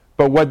number,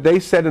 but what they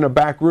said in a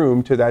back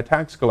room to that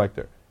tax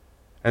collector.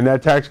 And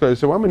that tax collector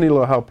said, well, I'm going to need a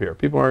little help here.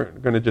 People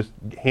aren't going to just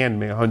hand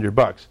me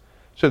 $100.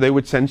 So they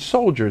would send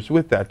soldiers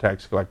with that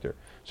tax collector.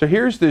 So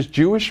here's this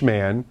Jewish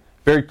man,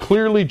 very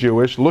clearly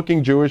Jewish,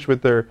 looking Jewish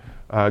with their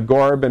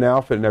garb and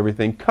outfit and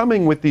everything,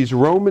 coming with these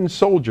Roman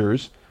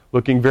soldiers,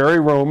 looking very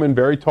Roman,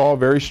 very tall,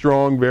 very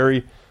strong,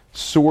 very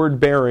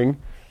sword-bearing,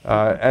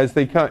 as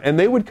they come. And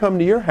they would come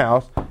to your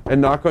house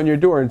and knock on your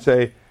door and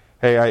say,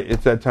 hey,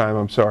 it's that time,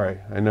 I'm sorry.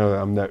 I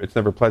know it's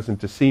never pleasant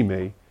to see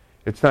me.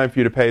 It's time for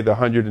you to pay the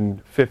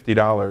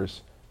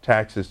 $150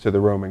 taxes to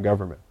the Roman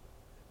government.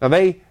 Now,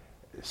 they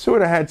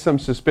sort of had some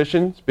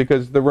suspicions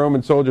because the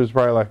Roman soldiers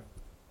were probably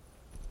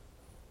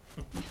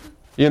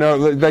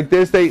like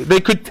this. They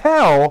could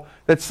tell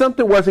that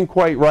something wasn't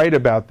quite right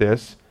about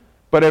this,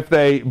 but if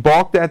they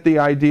balked at the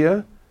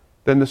idea,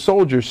 then the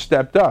soldiers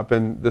stepped up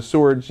and the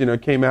swords,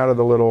 came out of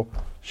the little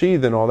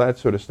sheath and all that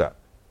sort of stuff.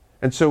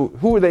 And so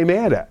who are they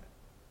mad at?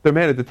 They're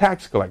mad at the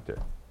tax collector.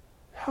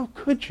 How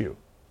could you?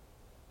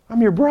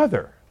 I'm your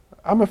brother.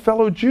 I'm a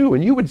fellow Jew,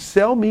 and you would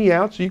sell me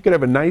out so you could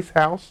have a nice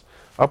house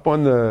up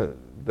on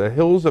the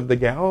hills of the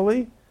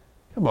Galilee?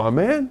 Come on,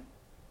 man.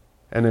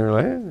 And they were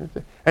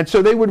like, and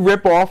so they would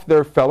rip off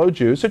their fellow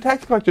Jews. So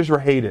tax collectors were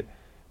hated.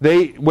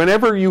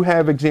 Whenever you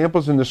have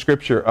examples in the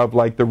scripture of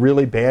like the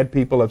really bad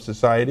people of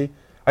society,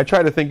 I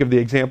try to think of the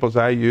examples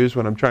I use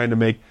when I'm trying to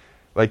make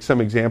like some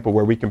example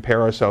where we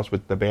compare ourselves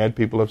with the bad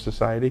people of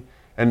society.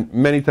 And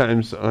many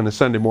times on a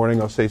Sunday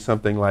morning, I'll say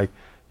something like,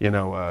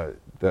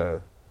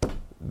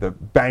 the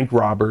bank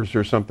robbers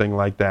or something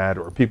like that,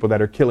 or people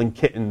that are killing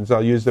kittens.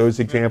 I'll use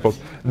those examples.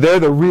 They're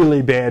the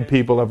really bad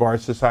people of our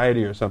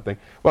society or something.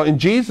 Well, in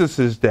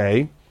Jesus'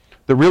 day,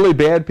 the really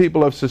bad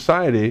people of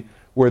society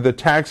were the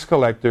tax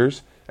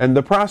collectors and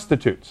the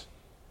prostitutes.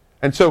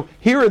 And so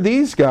here are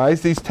these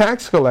guys, these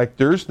tax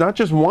collectors, not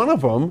just one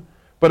of them,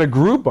 but a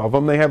group of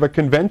them. They have a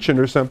convention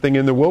or something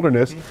in the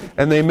wilderness,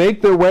 and they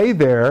make their way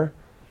there,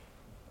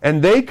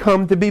 and they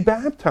come to be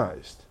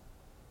baptized.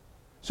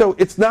 So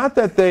it's not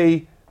that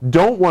they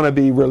don't want to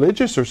be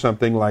religious or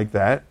something like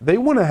that. They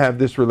want to have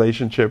this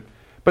relationship.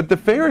 But the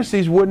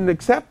Pharisees wouldn't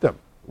accept them,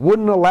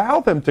 wouldn't allow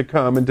them to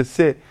come and to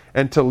sit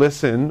and to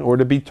listen or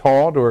to be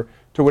taught or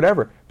to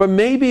whatever. But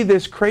maybe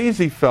this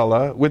crazy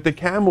fella with the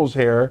camel's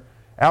hair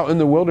out in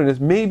the wilderness,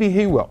 maybe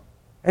he will.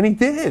 And he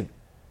did.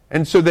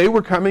 And so they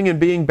were coming and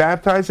being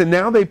baptized, and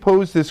now they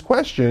pose this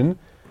question,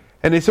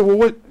 and they said,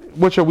 well,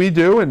 what shall we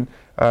do? And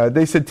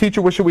they said,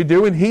 teacher, what shall we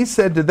do? And he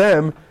said to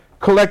them,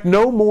 collect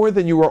no more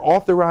than you are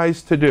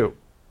authorized to do.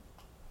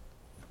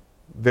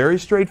 Very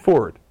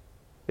straightforward.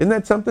 Isn't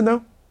that something,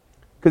 though?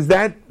 Because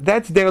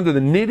that's down to the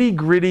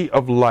nitty-gritty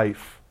of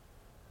life.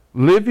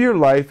 Live your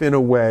life in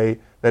a way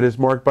that is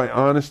marked by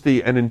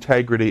honesty and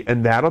integrity,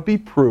 and that'll be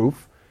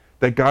proof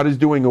that God is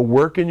doing a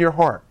work in your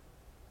heart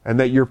and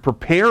that you're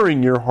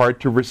preparing your heart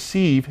to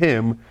receive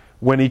him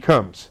when he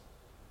comes.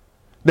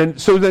 Then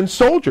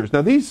soldiers.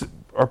 Now these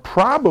are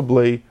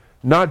probably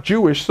not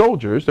Jewish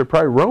soldiers. They're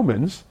probably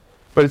Romans.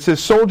 But it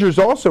says soldiers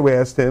also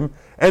asked him,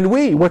 and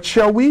we, what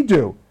shall we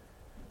do?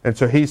 And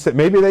so he said,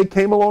 maybe they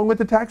came along with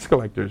the tax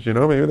collectors,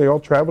 maybe they all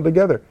traveled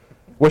together.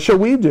 What shall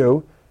we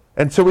do?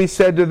 And so he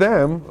said to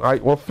them, all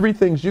right, well, 3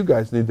 things you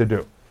guys need to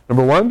do.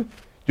 Number 1,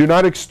 do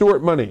not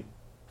extort money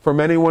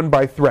from anyone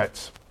by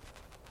threats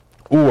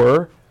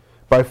or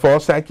by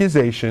false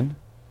accusation,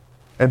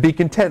 and be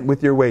content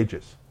with your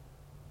wages.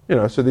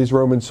 So these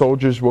Roman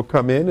soldiers will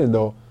come in and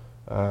they'll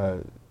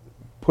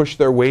push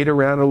their weight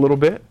around a little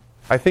bit.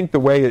 I think the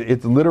way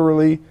it's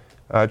literally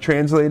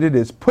translated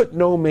is put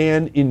no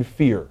man in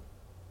fear.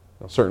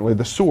 Now, certainly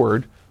the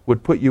sword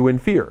would put you in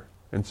fear.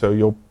 And so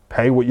you'll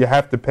pay what you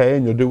have to pay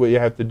and you'll do what you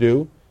have to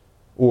do.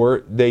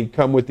 Or they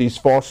come with these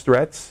false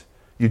threats.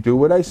 You do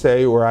what I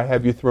say or I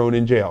have you thrown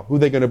in jail. Who are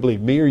they going to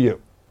believe, me or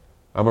you?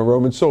 I'm a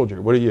Roman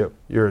soldier. What are you?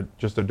 You're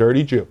just a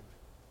dirty Jew.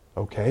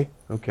 Okay,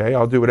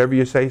 I'll do whatever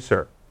you say,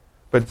 sir.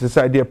 But it's this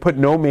idea, put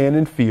no man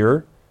in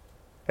fear.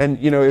 And,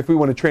 if we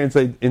want to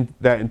translate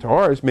that into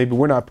ours, maybe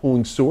we're not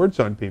pulling swords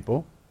on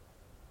people,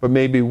 but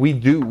maybe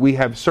we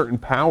have certain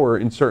power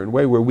in certain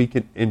way where we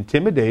can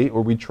intimidate,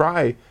 or we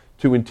try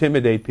to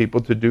intimidate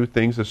people to do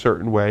things a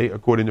certain way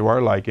according to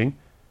our liking.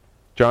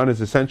 John is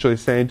essentially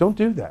saying, don't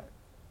do that.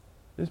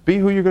 Just be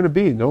who you're going to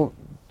be. Don't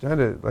try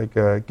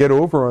to get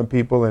over on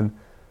people and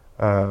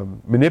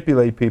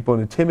manipulate people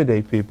and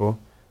intimidate people.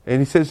 And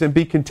he says, and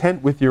be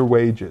content with your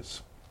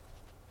wages.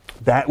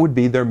 That would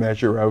be their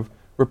measure of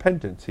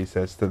repentance, he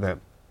says to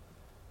them.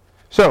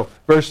 So,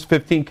 verse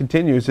 15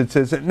 continues, it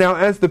says, now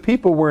as the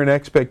people were in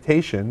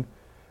expectation,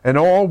 and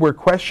all were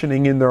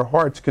questioning in their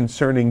hearts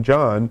concerning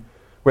John,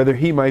 whether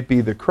he might be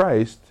the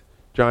Christ,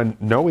 John,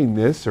 knowing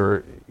this,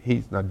 or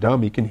he's not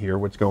dumb, he can hear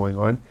what's going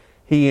on,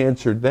 he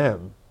answered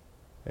them,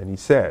 and he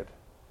said.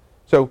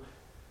 So,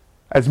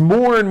 as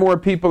more and more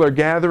people are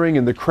gathering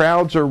and the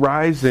crowds are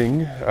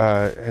rising,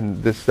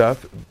 and this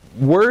stuff,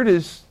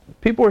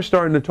 people are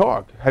starting to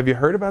talk. Have you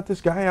heard about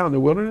this guy out in the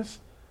wilderness?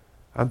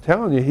 I'm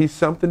telling you, he's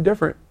something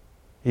different.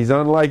 He's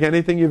unlike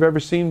anything you've ever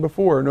seen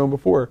before or known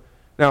before.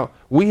 Now,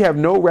 we have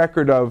no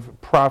record of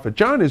prophet.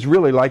 John is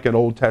really like an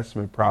Old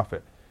Testament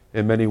prophet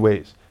in many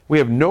ways. We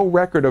have no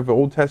record of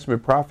Old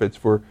Testament prophets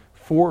for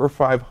 400 or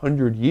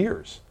 500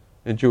 years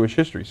in Jewish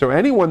history. So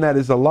anyone that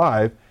is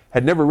alive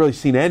had never really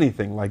seen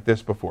anything like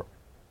this before.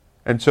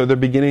 And so they're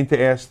beginning to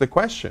ask the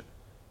question,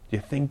 do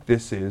you think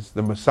this is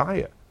the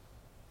Messiah?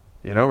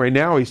 Right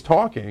now he's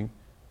talking,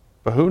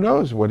 but who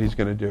knows what he's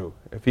going to do.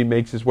 If he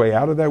makes his way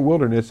out of that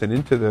wilderness and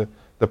into the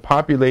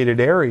populated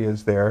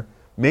areas there,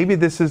 maybe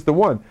this is the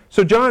one.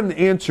 So John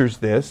answers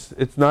this.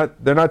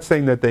 They're not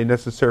saying that they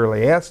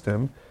necessarily asked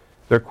him.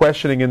 They're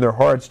questioning in their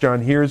hearts.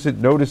 John hears it,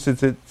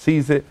 notices it,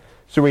 sees it.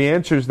 So he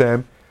answers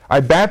them, I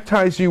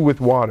baptize you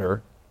with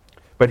water,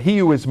 but he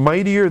who is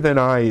mightier than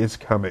I is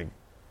coming,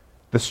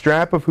 the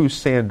strap of whose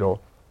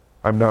sandal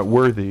I'm not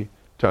worthy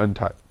to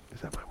untie.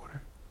 Is that my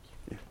water?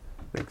 Yeah,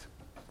 thanks.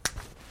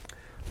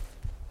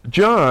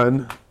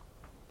 John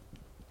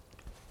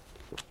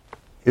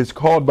is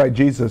called by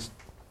Jesus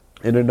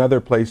in another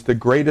place the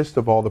greatest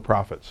of all the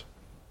prophets.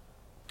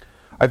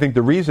 I think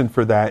the reason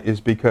for that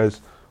is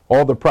because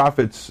all the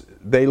prophets,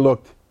 they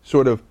looked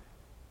sort of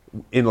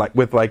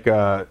with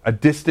a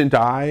distant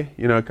eye,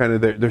 kind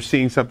of they're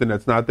seeing something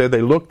that's not there.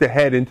 They looked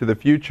ahead into the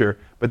future,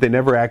 but they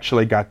never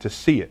actually got to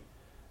see it.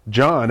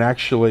 John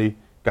actually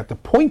got to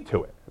point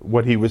to it,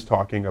 what he was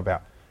talking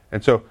about.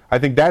 And so I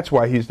think that's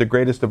why he's the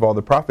greatest of all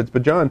the prophets.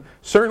 But John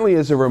certainly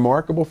is a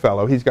remarkable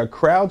fellow. He's got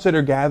crowds that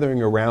are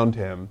gathering around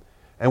him.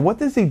 And what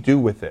does he do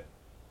with it?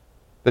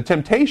 The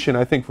temptation,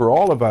 I think, for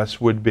all of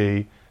us would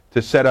be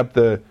to set up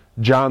the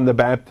John the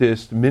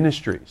Baptist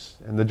ministries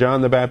and the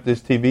John the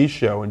Baptist TV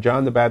show and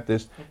John the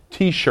Baptist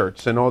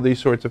T-shirts and all these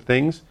sorts of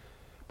things.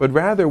 But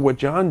rather what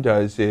John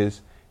does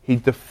is he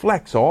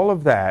deflects all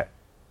of that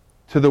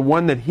to the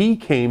one that he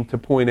came to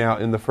point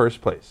out in the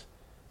first place.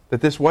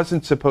 That this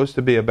wasn't supposed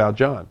to be about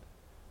John.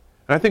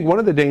 And I think one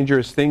of the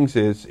dangerous things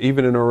is,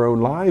 even in our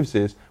own lives,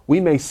 is we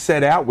may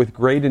set out with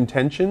great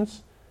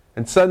intentions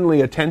and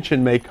suddenly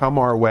attention may come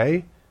our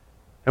way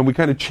and we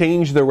kind of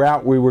change the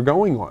route we were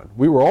going on.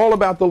 We were all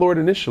about the Lord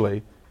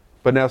initially,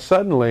 but now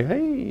suddenly,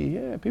 hey,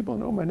 yeah, people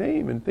know my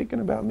name and thinking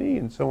about me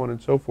and so on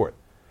and so forth.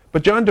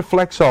 But John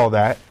deflects all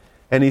that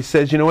and he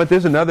says, you know what,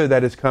 there's another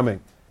that is coming.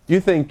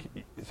 Some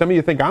of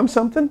you think I'm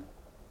something?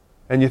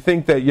 And you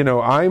think that,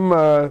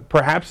 I'm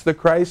perhaps the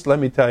Christ? Let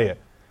me tell you,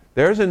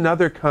 there's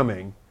another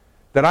coming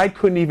that I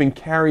couldn't even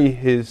carry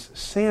his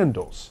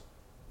sandals.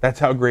 That's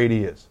how great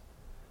he is.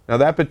 Now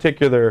that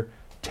particular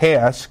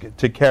task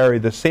to carry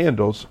the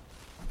sandals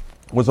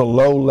was a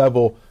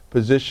low-level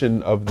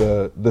position of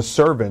the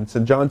servants.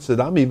 And John said,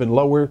 I'm even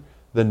lower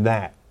than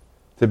that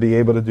to be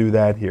able to do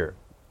that here.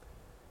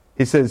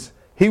 He says,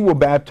 he will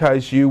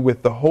baptize you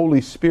with the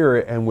Holy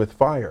Spirit and with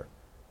fire.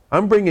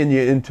 I'm bringing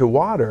you into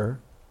water,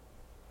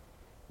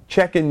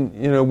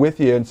 checking, with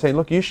you and saying,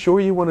 look, you sure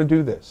you want to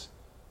do this?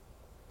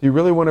 Do you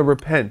really want to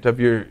repent of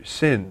your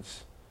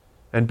sins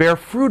and bear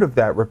fruit of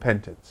that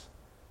repentance?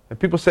 And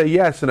people say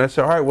yes, and I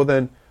say, all right, well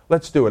then,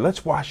 let's do it.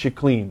 Let's wash you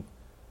clean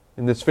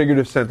in this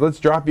figurative sense. Let's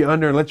drop you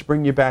under and let's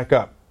bring you back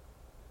up.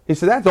 He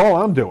said, that's all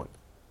I'm doing.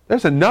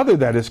 There's another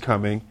that is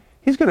coming.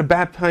 He's going to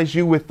baptize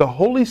you with the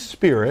Holy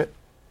Spirit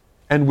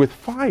and with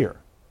fire.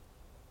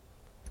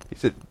 He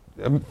said,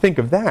 think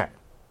of that.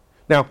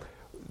 Now,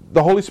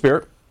 the Holy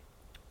Spirit,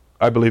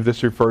 I believe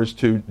this refers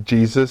to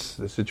Jesus,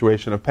 the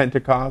situation of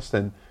Pentecost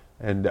and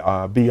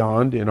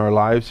beyond in our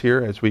lives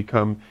here as we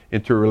come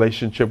into a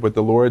relationship with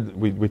the Lord.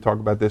 We talk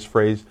about this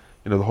phrase,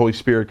 the Holy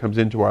Spirit comes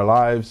into our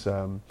lives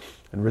and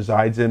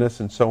resides in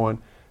us and so on.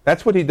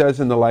 That's what he does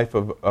in the life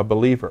of a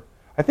believer.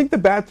 I think the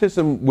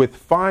baptism with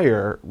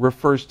fire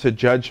refers to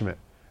judgment.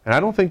 And I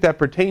don't think that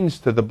pertains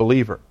to the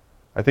believer.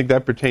 I think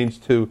that pertains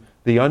to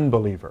the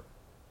unbeliever.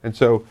 And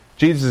so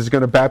Jesus is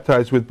going to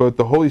baptize with both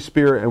the Holy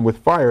Spirit and with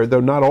fire, though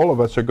not all of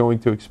us are going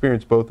to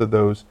experience both of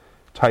those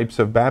types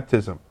of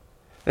baptism.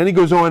 Then he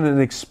goes on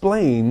and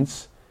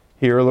explains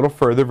here a little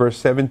further, verse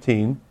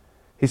 17.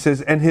 He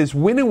says, and his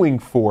winnowing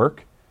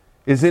fork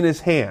is in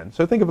his hand.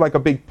 So think of like a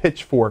big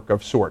pitchfork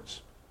of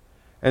sorts.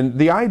 And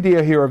the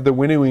idea here of the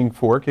winnowing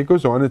fork, it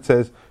goes on, it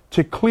says,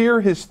 to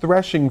clear his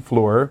threshing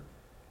floor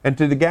and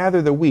to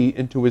gather the wheat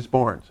into his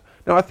barns.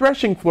 Now, a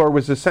threshing floor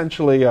was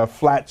essentially a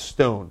flat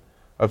stone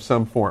of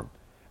some form.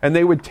 And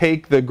they would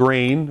take the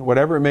grain,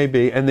 whatever it may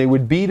be, and they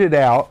would beat it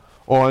out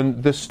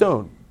on the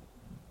stone.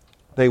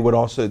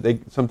 They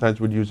sometimes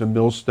would use a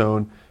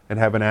millstone and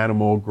have an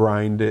animal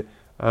grind it.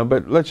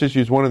 But let's just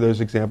use one of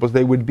those examples.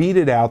 They would beat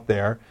it out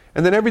there,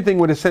 and then everything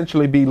would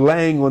essentially be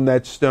laying on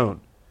that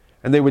stone.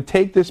 And they would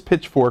take this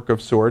pitchfork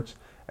of sorts,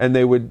 and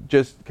they would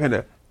just kind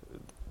of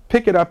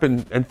pick it up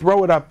and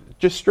throw it up,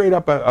 just straight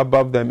up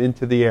above them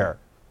into the air.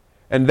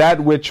 And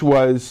that which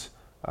was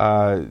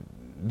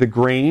the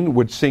grain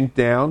would sink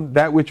down.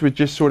 That which was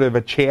just sort of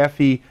a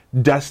chaffy,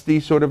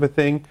 dusty sort of a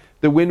thing,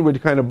 the wind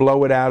would kind of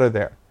blow it out of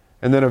there.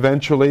 And then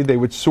eventually they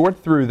would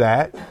sort through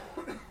that.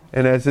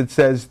 And as it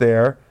says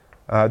there,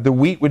 the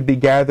wheat would be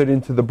gathered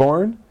into the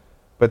barn,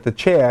 but the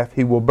chaff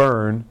he will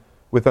burn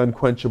with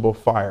unquenchable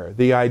fire.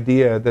 The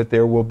idea that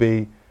there will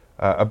be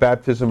a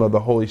baptism of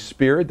the Holy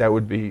Spirit, that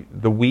would be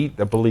the wheat,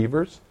 the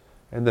believers,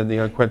 and then the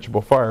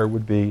unquenchable fire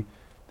would be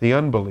the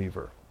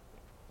unbeliever.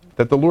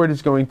 That the Lord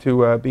is going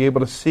to be able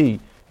to see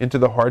into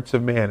the hearts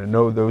of man and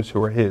know those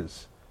who are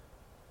his.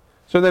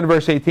 So then in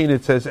verse 18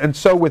 it says, and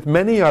so with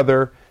many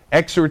other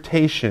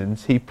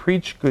exhortations he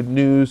preached good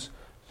news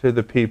to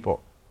the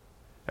people.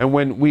 And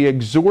when we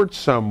exhort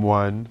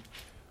someone,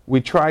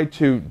 we try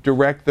to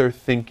direct their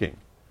thinking.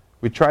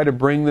 We try to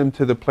bring them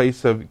to the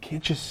place of,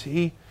 can't you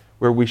see?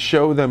 Where we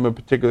show them a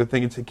particular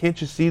thing and say,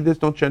 can't you see this?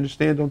 Don't you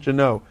understand? Don't you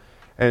know?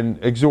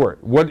 And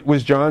exhort. What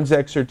was John's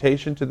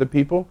exhortation to the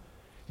people?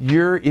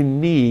 You're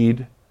in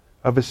need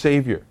of a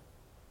Savior.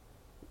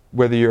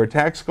 Whether you're a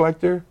tax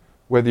collector,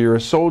 whether you're a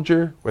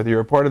soldier, whether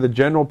you're a part of the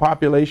general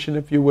population,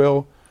 if you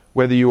will,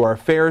 whether you are a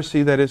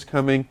Pharisee that is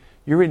coming,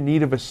 you're in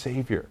need of a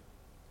Savior.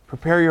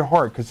 Prepare your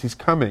heart because he's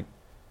coming.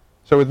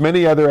 So with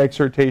many other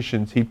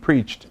exhortations, he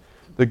preached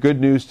the good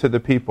news to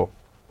the people.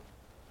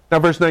 Now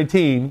verse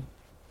 19,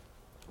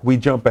 we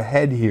jump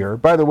ahead here.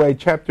 By the way,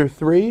 chapter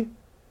 3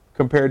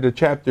 compared to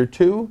chapter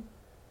 2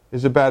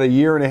 is about a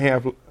year and a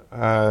half,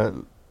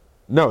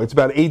 it's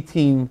about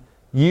 18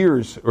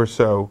 years or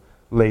so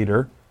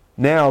later.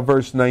 Now,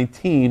 verse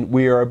 19,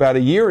 we are about a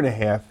year and a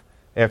half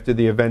after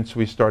the events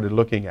we started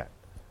looking at.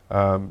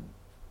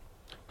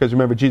 Because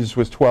remember, Jesus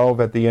was 12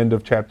 at the end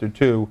of chapter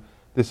 2.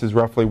 This is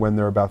roughly when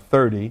they're about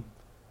 30,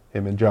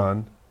 him and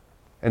John.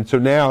 And so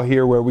now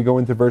here where we go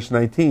into verse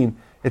 19,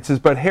 it says,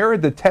 but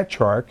Herod the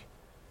Tetrarch,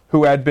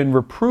 who had been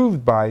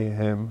reproved by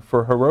him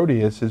for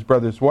Herodias, his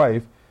brother's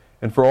wife,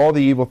 and for all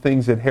the evil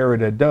things that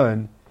Herod had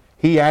done,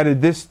 he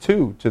added this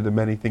too to the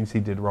many things he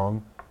did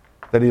wrong,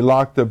 that he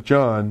locked up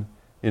John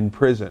in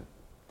prison.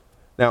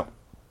 Now,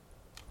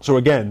 so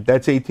again,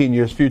 that's 18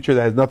 years future.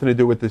 That has nothing to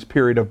do with this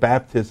period of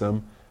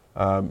baptism.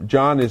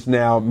 John is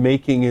now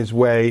making his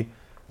way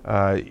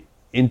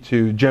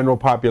into general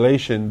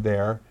population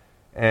there,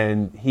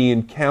 and he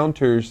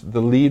encounters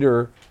the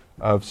leader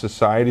of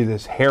society,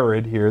 this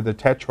Herod here, the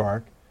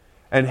Tetrarch.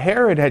 And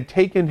Herod had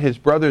taken his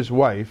brother's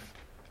wife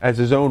as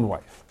his own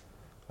wife.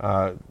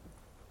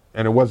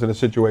 And it wasn't a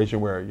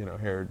situation where,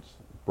 Herod's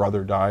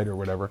brother died or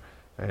whatever,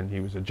 and he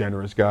was a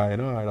generous guy,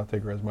 and all right, I'll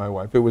take her as my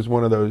wife. It was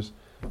one of those,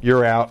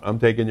 you're out, I'm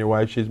taking your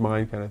wife, she's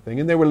mine kind of thing.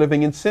 And they were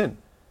living in sin.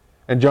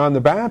 And John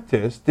the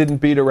Baptist didn't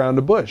beat around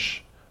the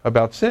bush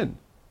about sin.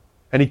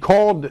 And he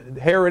called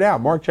Herod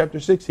out. Mark chapter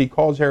 6, he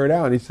calls Herod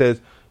out and he says,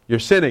 you're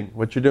sinning.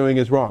 What you're doing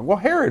is wrong. Well,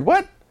 Herod,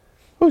 what?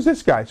 Who's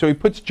this guy? So he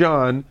puts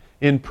John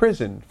in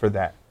prison for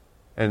that.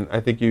 And I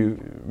think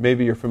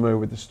maybe you're familiar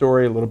with the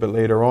story a little bit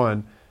later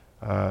on.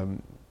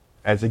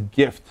 As a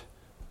gift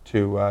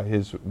to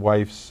his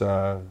wife's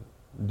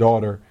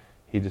daughter,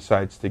 he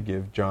decides to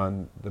give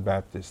John the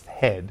Baptist's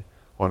head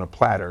on a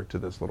platter to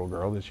this little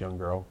girl, this young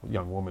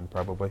woman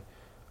probably.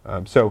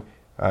 So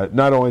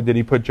Not only did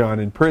he put John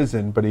in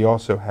prison, but he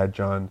also had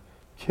John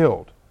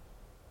killed.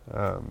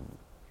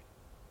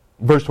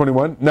 Verse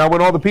 21, now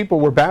when all the people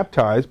were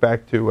baptized,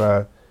 back to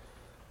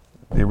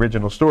the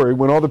original story,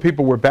 when all the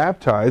people were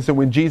baptized, and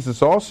when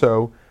Jesus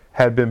also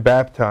had been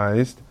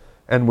baptized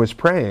and was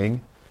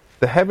praying,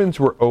 the heavens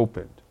were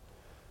opened.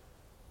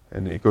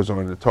 And it goes on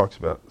and it talks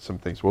about some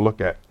things we'll look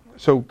at.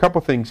 So a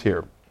couple things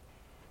here.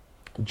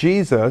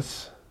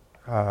 Jesus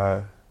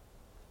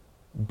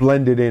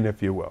blended in,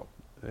 if you will.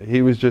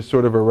 He was just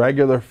sort of a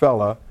regular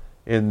fella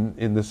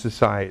in the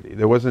society.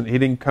 He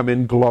didn't come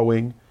in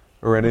glowing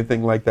or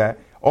anything like that.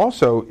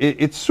 Also,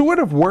 it's sort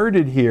of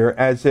worded here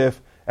as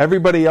if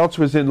everybody else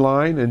was in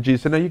line, and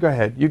Jesus said, no, you go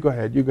ahead, you go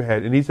ahead, you go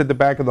ahead. And he's at the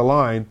back of the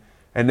line,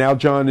 and now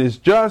John is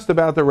just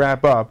about to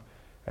wrap up,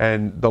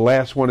 and the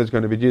last one is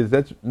going to be Jesus.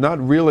 That's not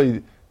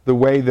really the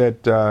way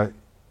that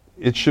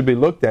it should be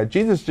looked at.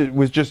 Jesus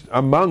was just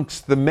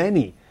amongst the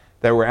many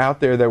that were out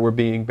there that were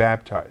being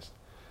baptized.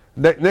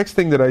 The next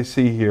thing that I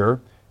see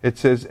here, it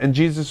says, and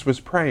Jesus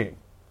was praying.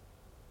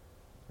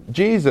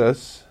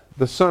 Jesus,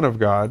 the Son of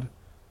God,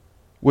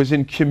 was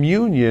in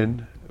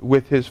communion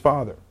with his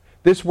Father.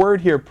 This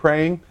word here,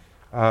 praying,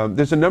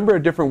 there's a number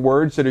of different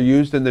words that are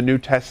used in the New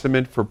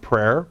Testament for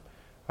prayer.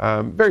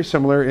 Very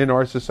similar in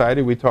our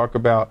society. We talk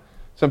about,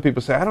 some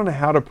people say, I don't know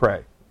how to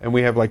pray. And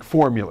we have like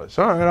formulas.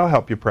 All right, I'll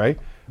help you pray.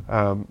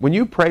 When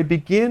you pray,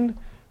 begin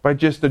by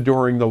just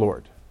adoring the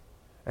Lord.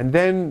 And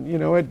then,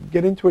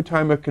 get into a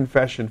time of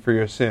confession for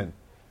your sin.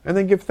 And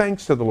then give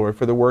thanks to the Lord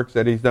for the works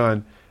that he's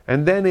done.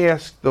 And then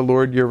ask the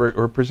Lord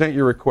or present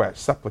your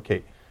request,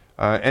 supplicate.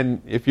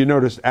 And if you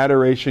notice,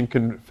 adoration,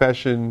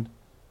 confession,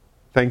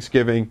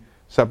 thanksgiving,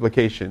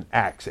 supplication,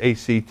 acts,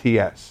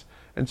 A-C-T-S.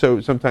 And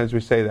so sometimes we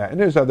say that. And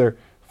there's other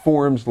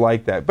forms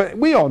like that. But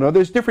we all know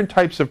there's different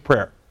types of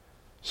prayer.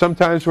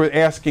 Sometimes we're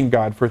asking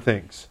God for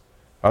things.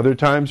 Other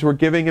times we're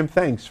giving him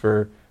thanks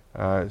for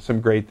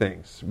some great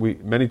things.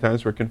 Many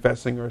times we're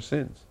confessing our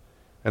sins.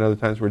 And other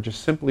times we're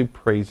just simply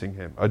praising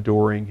him,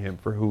 adoring him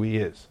for who he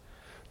is.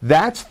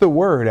 That's the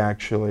word,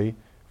 actually,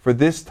 for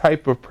this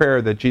type of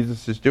prayer that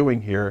Jesus is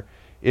doing here.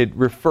 It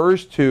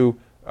refers to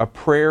a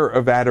prayer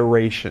of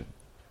adoration,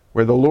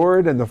 where the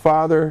Lord and the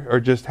Father are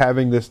just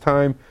having this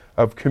time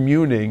of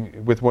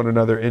communing with one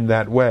another in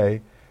that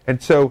way.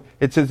 And so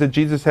it says that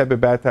Jesus had been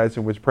baptized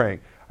and was praying.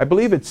 I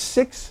believe it's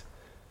six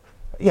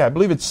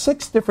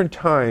different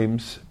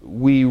times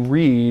we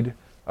read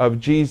of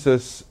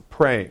Jesus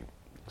praying.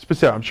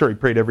 Specifically, I'm sure he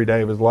prayed every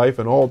day of his life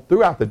and all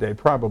throughout the day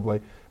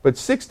probably. But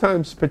 6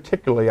 times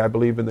particularly, I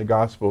believe, in the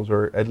Gospels,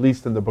 or at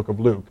least in the book of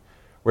Luke,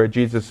 where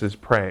Jesus is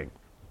praying.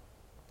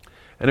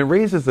 And it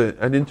raises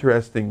an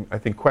interesting, I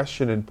think,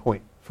 question and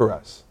point for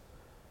us.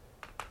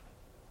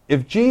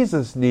 If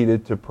Jesus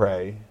needed to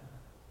pray,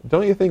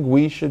 don't you think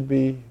we should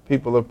be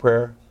people of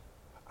prayer?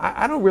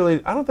 I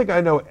don't think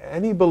I know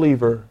any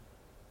believer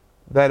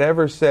that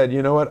ever said,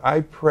 you know what,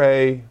 I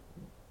pray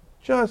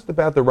just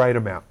about the right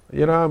amount.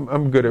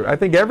 I'm good at it. I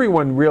think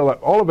everyone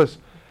all of us,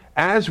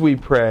 as we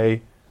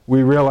pray,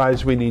 we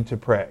realize we need to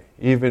pray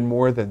even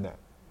more than that.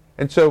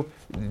 And so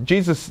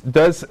Jesus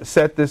does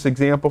set this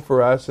example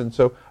for us. And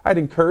so I'd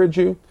encourage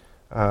you,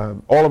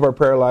 all of our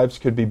prayer lives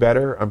could be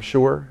better, I'm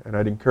sure. And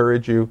I'd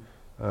encourage you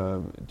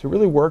to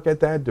really work at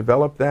that,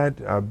 develop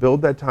that,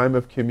 build that time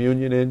of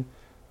communion in.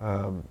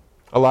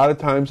 A lot of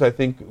times I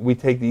think we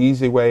take the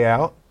easy way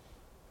out.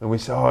 And we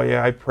say, oh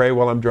yeah, I pray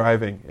while I'm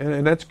driving.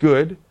 And that's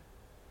good.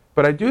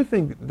 But I do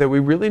think that we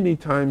really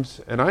need times,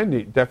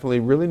 and definitely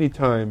really need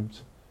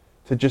times,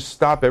 to just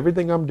stop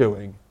everything I'm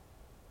doing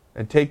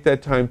and take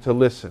that time to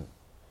listen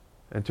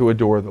and to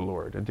adore the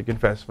Lord and to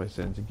confess my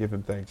sins and give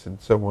him thanks and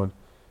so on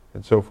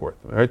and so forth.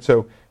 All right,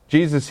 so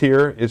Jesus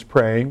here is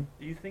praying.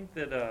 Do you think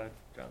that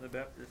John the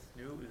Baptist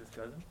knew it was his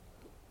cousin?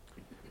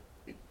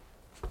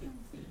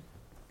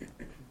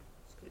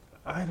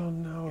 I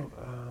don't know.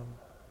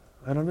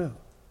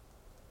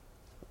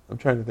 I'm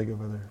trying to think of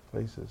other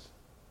places.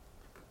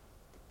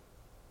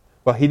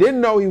 Well, he didn't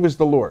know he was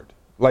the Lord,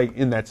 like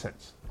in that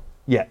sense,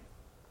 yet.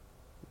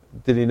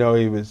 Did he know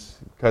he was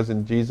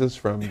cousin Jesus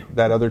from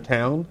that other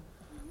town?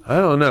 I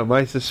don't know.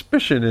 My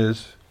suspicion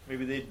is...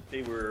 Maybe they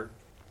never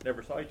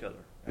saw each other.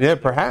 Yeah,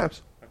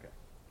 perhaps. Okay.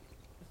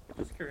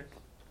 Just curious.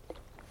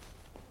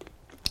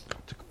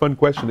 It's a fun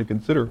question to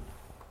consider.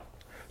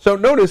 So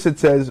notice it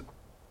says,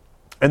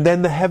 and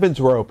then the heavens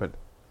were opened.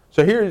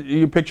 So here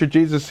you picture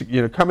Jesus,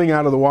 coming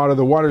out of the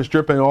water's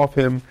dripping off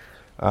him,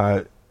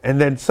 and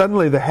then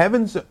suddenly the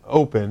heavens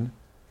open,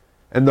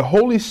 and the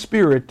Holy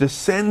Spirit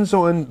descends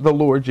on the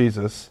Lord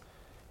Jesus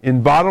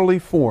in bodily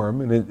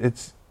form, and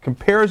it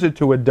compares it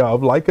to a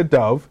dove, like a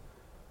dove,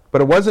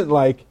 but it wasn't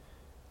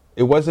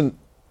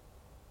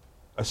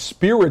a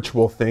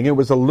spiritual thing. It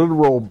was a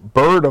literal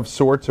bird of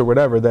sorts or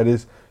whatever that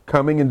is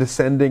coming and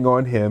descending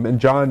on him.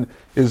 And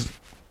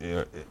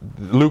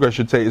Luke, I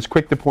should say, is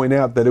quick to point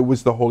out that it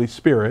was the Holy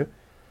Spirit,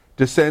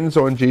 descends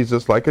on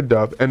Jesus like a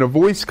dove, and a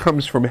voice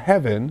comes from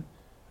heaven,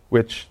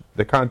 which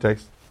the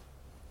context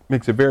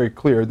makes it very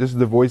clear. This is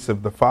the voice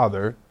of the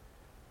Father.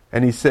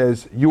 And he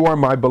says, "You are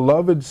my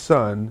beloved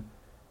Son,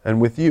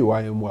 and with you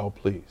I am well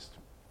pleased.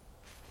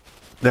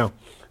 Now,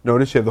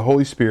 notice you have the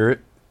Holy Spirit,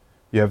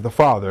 you have the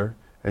Father,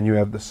 and you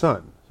have the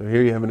Son. So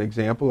here you have an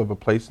example of a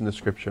place in the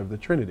Scripture of the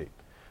Trinity.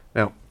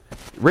 Now,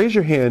 raise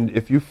your hand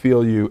if you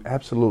feel you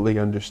absolutely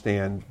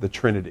understand the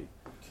Trinity.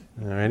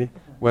 All righty?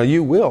 Well,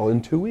 you will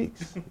in 2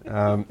 weeks.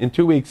 In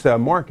 2 weeks, Dr.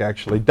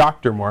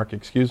 Mark,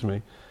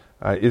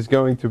 is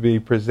going to be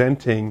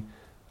presenting,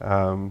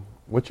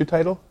 what's your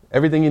title?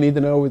 Everything you need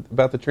to know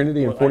about the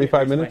Trinity in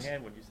 45 minutes? I raised my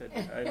hand when you said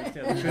I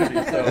understand the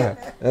Trinity, so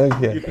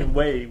Okay. you can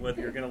weigh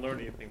whether you're going to learn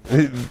anything.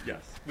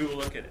 Yes, we will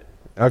look at it.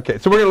 Okay,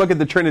 so we're going to look at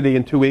the Trinity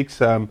in 2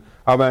 weeks. I'm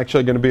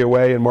actually going to be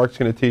away, and Mark's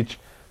going to teach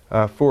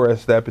for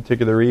us that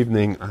particular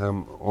evening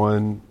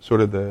on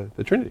sort of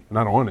the Trinity.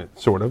 Not on it,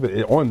 sort of,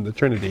 on the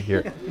Trinity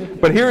here.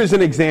 But here is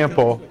an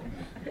example.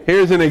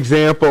 Here's an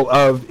example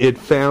of it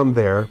found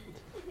there.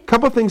 A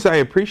couple of things I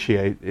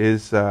appreciate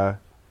is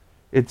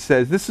it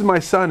says, "This is my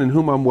Son in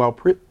whom I'm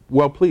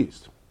well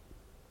pleased."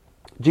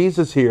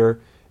 Jesus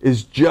here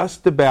is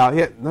just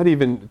about, not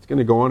even, it's going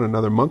to go on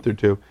another month or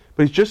two,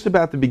 but he's just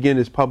about to begin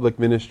his public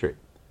ministry.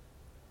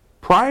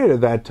 Prior to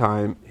that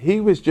time, he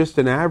was just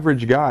an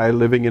average guy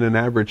living in an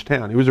average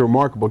town. He was a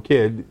remarkable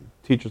kid.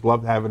 Teachers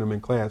loved having him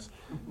in class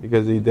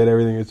because he did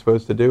everything he was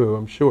supposed to do,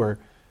 I'm sure.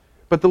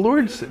 But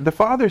the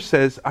Father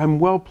says, I'm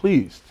well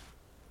pleased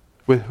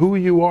with who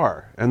you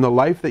are and the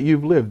life that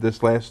you've lived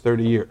this last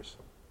 30 years.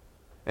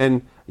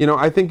 And,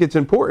 I think it's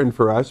important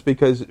for us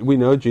because we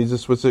know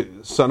Jesus was a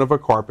son of a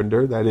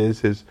carpenter. That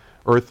is, his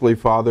earthly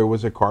father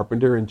was a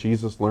carpenter, and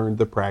Jesus learned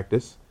the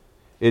practice.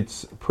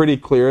 It's pretty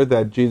clear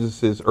that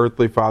Jesus'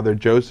 earthly father,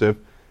 Joseph,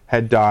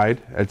 had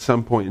died at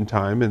some point in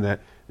time, and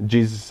that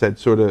Jesus had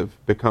sort of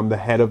become the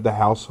head of the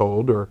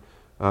household, or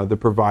the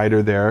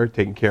provider there,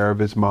 taking care of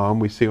his mom.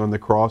 We see on the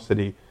cross that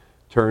he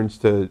turns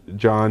to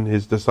John,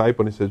 his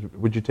disciple, and he says,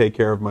 would you take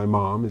care of my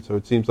mom? And so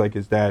it seems like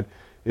his dad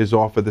is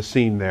off of the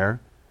scene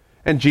there.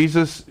 And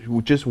Jesus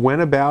just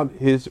went about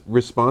his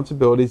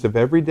responsibilities of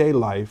everyday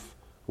life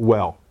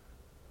well.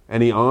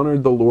 And he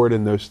honored the Lord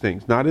in those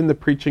things, not in the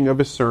preaching of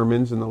his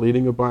sermons and the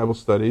leading of Bible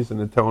studies and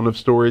the telling of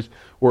stories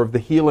or of the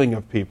healing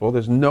of people.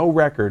 There's no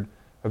record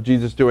of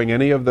Jesus doing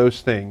any of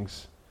those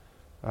things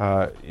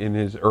in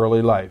his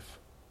early life.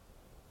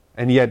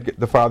 And yet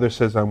the Father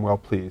says, I'm well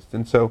pleased.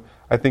 And so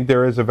I think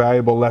there is a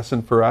valuable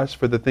lesson for us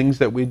for the things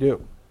that we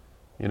do.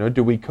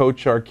 Do we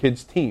coach our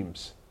kids'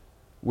 teams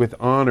with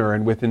honor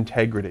and with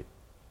integrity?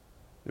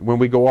 When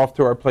we go off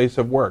to our place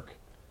of work,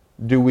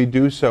 do we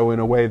do so in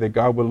a way that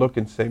God will look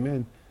and say,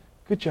 man,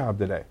 good job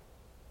today?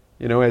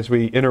 As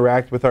we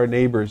interact with our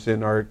neighbors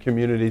in our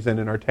communities and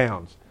in our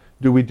towns,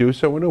 do we do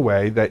so in a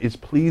way that is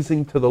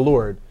pleasing to the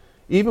Lord,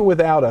 even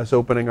without us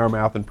opening our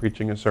mouth and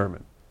preaching a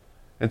sermon?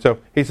 And so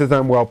he says,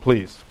 I'm well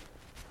pleased.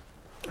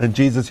 And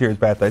Jesus here is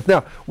baptized.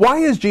 Now, why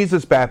is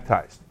Jesus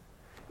baptized?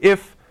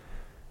 If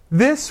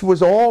this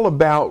was all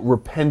about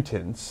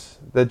repentance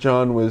that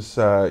John was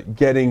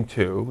getting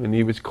to, and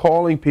he was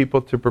calling people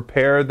to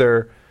prepare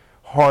their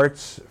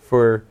hearts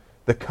for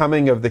the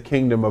coming of the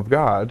kingdom of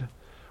God,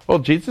 well,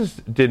 Jesus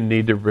didn't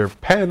need to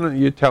repent.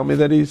 You tell me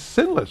that he's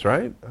sinless,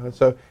 right?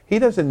 So he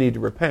doesn't need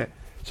to repent.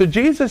 So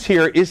Jesus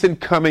here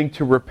isn't coming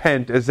to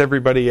repent as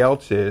everybody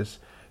else is.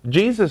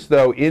 Jesus,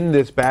 though, in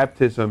this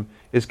baptism,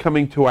 is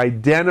coming to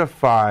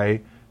identify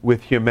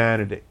with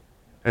humanity.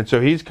 And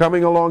so he's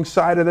coming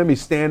alongside of them.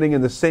 He's standing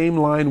in the same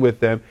line with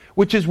them,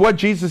 which is what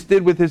Jesus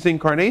did with his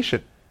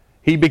incarnation.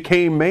 He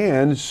became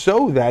man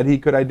so that he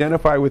could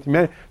identify with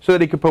humanity, so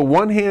that he could put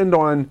one hand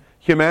on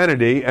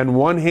humanity and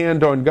one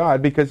hand on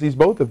God, because he's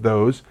both of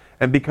those,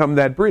 and become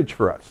that bridge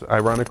for us.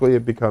 Ironically,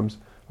 it becomes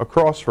a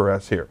cross for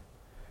us here.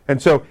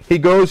 And so he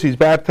goes, he's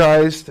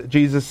baptized,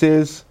 Jesus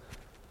is.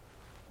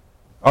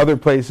 Other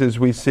places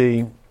we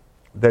see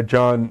that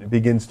John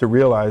begins to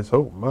realize,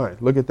 oh my,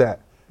 look at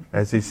that,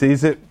 as he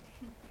sees it.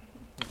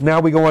 Now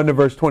we go on to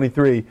verse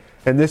 23,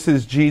 and this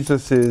is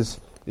Jesus'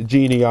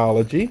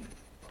 genealogy.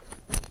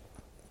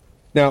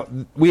 Now,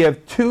 we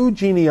have two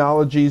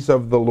genealogies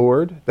of the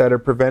Lord that are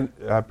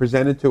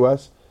presented to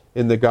us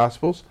in the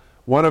Gospels.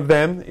 One of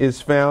them is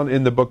found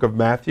in the book of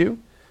Matthew.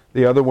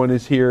 The other one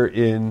is here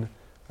in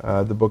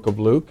the book of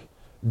Luke.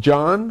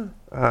 John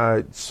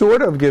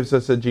sort of gives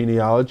us a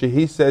genealogy.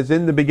 He says,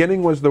 in the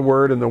beginning was the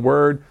Word, and the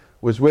Word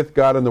was with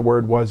God, and the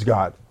Word was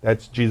God.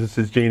 That's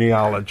Jesus'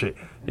 genealogy.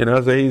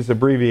 So he's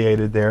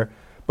abbreviated there.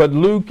 But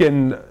Luke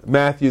and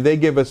Matthew, they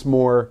give us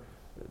more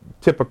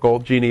typical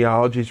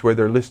genealogies where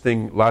they're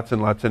listing lots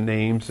and lots of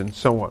names and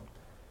so on.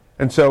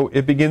 And so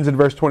it begins in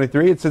verse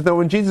 23. It says, now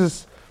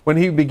when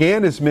he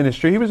began his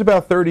ministry, he was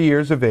about 30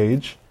 years of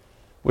age,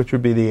 which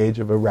would be the age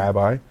of a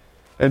rabbi,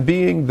 and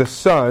being the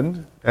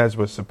son, as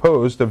was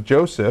supposed, of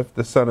Joseph,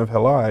 the son of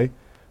Heli,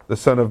 the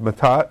son of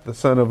Matat, the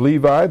son of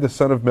Levi, the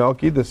son of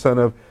Melchi, the son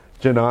of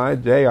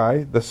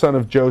Jai, the son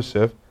of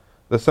Joseph,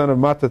 the son of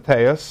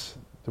Mattathias,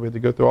 do we have to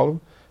go through all of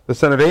them? The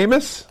son of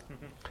Amos,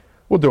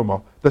 we'll do them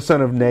all. The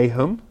son of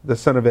Nahum, the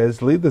son of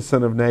Esli, the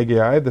son of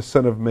Nagai, the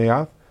son of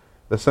Maath,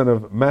 the son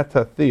of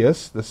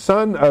Mattathias, the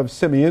son of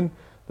Simeon,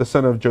 the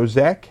son of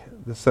Josech,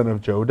 the son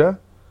of Joda,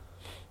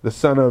 the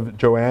son of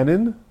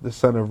Joanan, the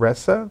son of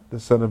Ressa, the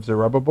son of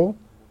Zerubbabel,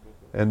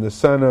 and the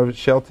son of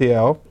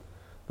Shealtiel,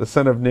 the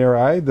son of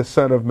Neri, the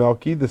son of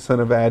Melchi, the son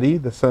of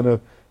Addi, the son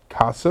of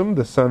Qasim,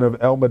 the son of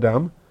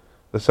Elmadam,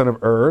 the son of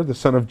the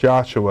son of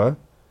Joshua,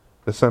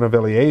 the son of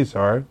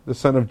Eleazar, the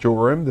son of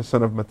Joram, the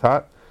son of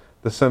Matat,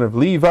 the son of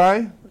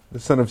Levi, the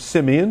son of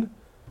Simeon,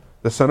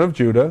 the son of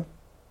Judah,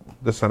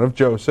 the son of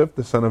Joseph,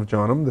 the son of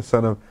Jonam, the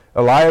son of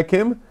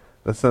Eliakim,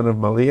 the son of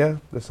Maliah,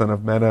 the son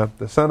of Menah,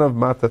 the son of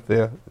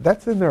Mattathiah.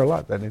 That's in there a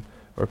lot, that name,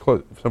 or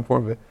close, some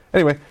form of it.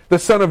 Anyway, the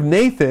son of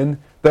Nathan,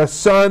 the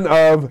son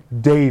of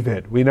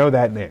David. We know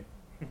that name.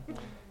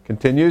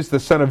 Continues, the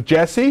son of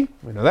Jesse.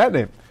 We know that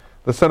name.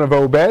 The son of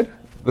Obed,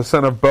 the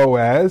son of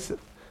Boaz.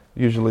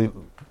 Usually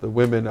the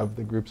women of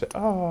the group say,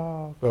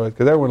 oh, Boaz,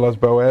 because everyone loves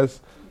Boaz,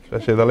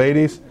 especially the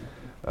ladies.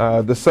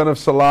 The son of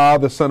Salah,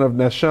 the son of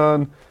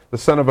Nashon, the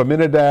son of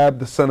Aminadab,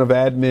 the son of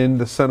Admin,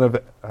 the son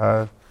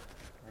of,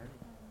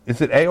 is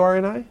it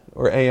A-R-N-I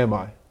or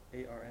A-M-I?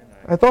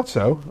 A-R-N-I. I thought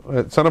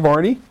so. Son of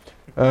Arni,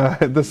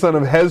 the son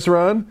of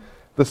Hezron,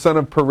 the son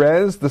of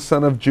Perez, the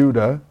son of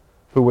Judah,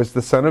 who was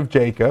the son of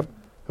Jacob,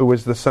 who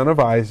was the son of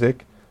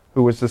Isaac,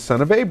 who was the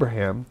son of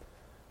Abraham,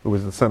 who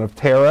was the son of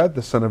Terah,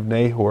 the son of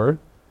Nahor,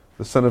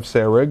 the son of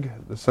Serug,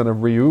 the son of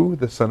Reu,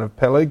 the son of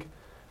Peleg,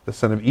 the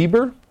son of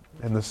Eber,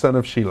 and the son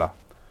of Shelah,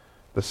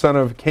 the son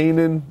of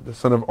Canaan, the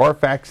son of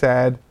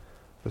Arphaxad,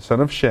 the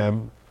son of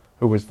Shem,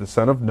 who was the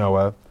son of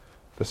Noah,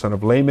 the son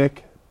of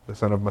Lamech, the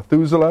son of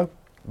Methuselah,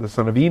 the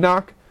son of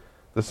Enoch,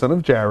 the son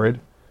of Jared,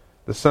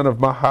 the son of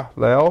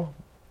Mahalalel,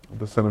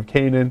 the son of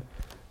Canaan,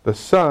 the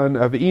son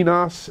of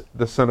Enos,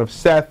 the son of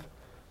Seth,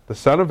 the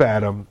son of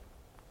Adam,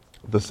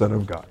 the son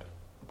of God.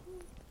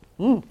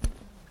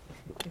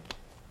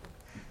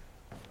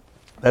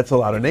 That's a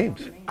lot of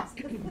names.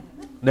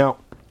 Now,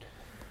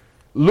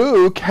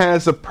 Luke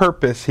has a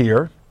purpose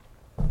here.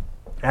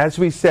 As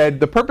we said,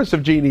 the purpose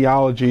of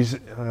genealogies,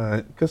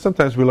 because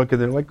sometimes we look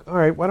at it like, all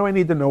right, why do I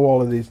need to know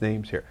all of these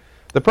names here?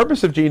 The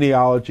purpose of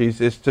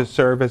genealogies is to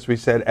serve, as we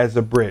said, as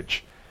a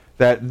bridge.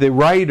 That the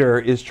writer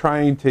is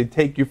trying to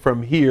take you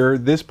from here,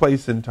 this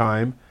place in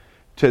time,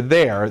 to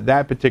there,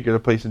 that particular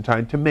place in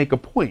time, to make a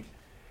point.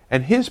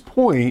 And his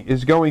point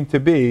is going to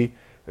be,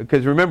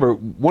 because remember,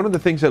 one of the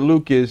things that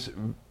Luke is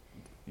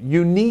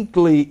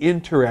uniquely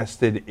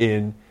interested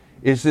in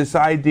is this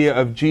idea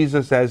of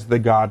Jesus as the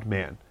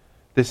God-man,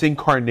 this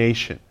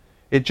incarnation.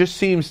 It just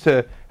seems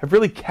to have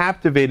really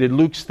captivated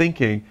Luke's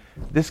thinking.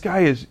 This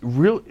guy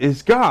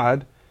is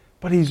God,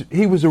 but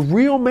he was a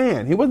real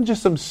man. He wasn't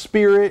just some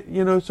spirit,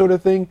 sort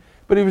of thing,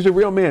 but he was a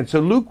real man. So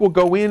Luke will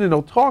go in and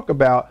he'll talk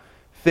about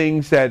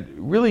things that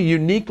really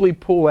uniquely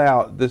pull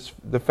out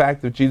the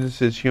fact of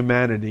Jesus'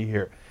 humanity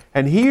here.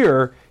 And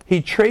here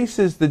he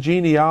traces the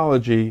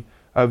genealogy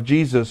of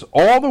Jesus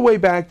all the way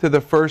back to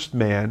the first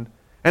man,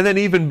 and then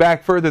even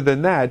back further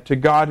than that to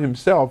God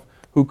himself,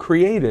 who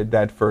created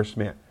that first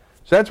man.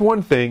 So that's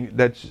one thing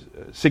that's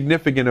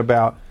significant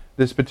about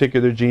this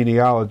particular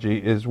genealogy,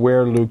 is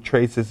where Luke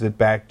traces it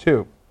back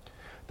to.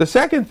 The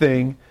second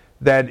thing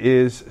that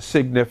is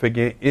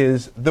significant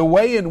is the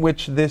way in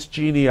which this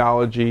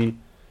genealogy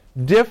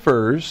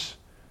differs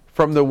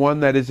from the one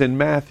that is in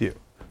Matthew.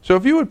 So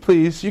if you would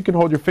please, you can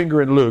hold your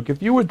finger in Luke.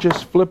 If you would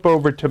just flip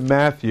over to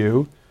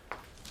Matthew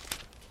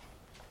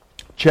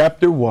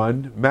chapter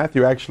 1.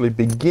 Matthew actually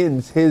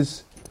begins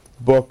his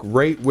book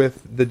right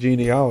with the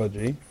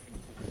genealogy.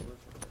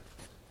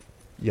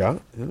 Yeah.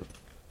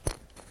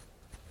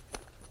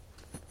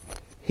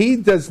 He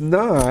does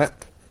not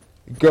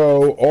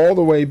go all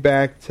the way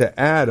back to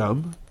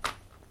Adam,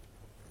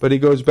 but he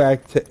goes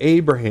back to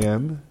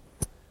Abraham.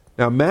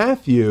 Now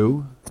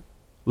Matthew,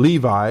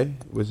 Levi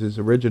was his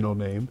original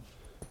name,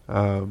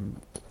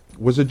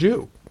 was a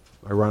Jew.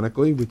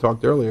 Ironically, we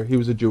talked earlier, he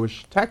was a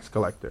Jewish tax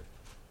collector.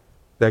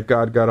 That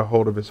God got a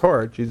hold of his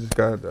heart, Jesus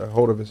got a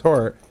hold of his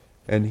heart,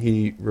 and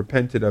he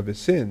repented of his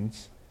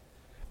sins.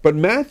 But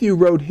Matthew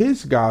wrote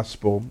his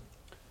gospel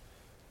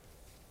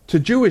to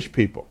Jewish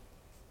people.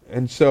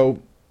 And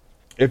so,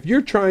 if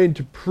you're trying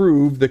to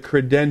prove the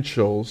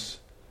credentials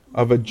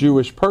of a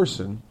Jewish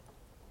person,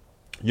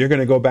 you're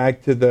going to go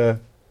back to the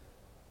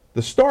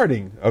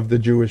starting of the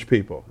Jewish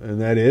people,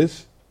 and that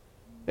is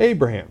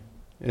Abraham.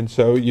 And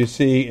so you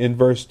see in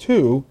verse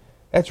 2,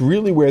 that's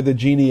really where the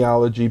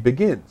genealogy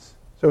begins.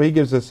 So he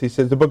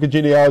says, the book of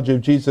genealogy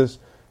of Jesus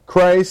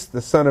Christ,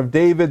 the son of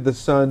David, the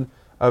son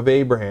of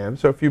Abraham.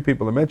 So a few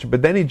people are mentioned.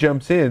 But then he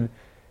jumps in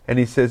and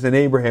he says, and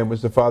Abraham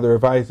was the father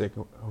of Isaac.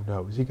 Oh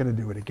no, is he going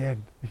to do it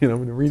again? I'm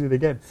going to read it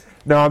again.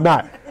 No, I'm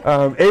not.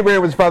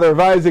 Abraham was the father of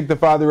Isaac, the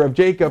father of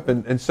Jacob,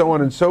 and so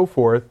on and so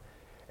forth.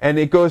 And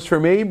it goes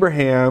from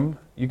Abraham,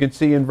 you can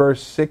see in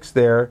verse 6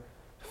 there,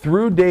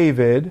 through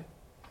David.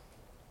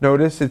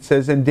 Notice it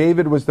says, and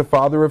David was the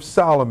father of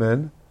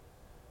Solomon.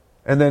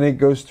 And then it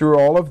goes through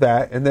all of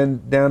that. And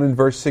then down in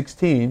verse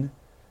 16,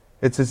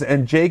 it says,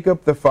 and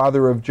Jacob, the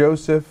father of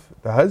Joseph,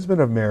 the husband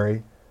of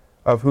Mary,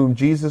 of whom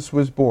Jesus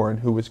was born,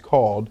 who was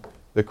called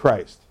the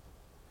Christ.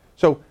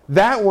 So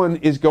that one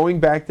is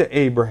going back to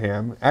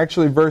Abraham.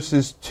 Actually,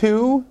 verses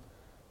 2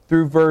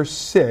 through verse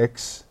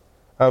 6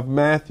 of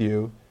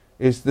Matthew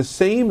is the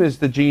same as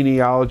the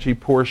genealogy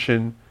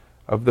portion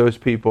of those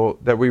people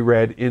that we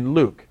read in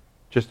Luke,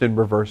 just in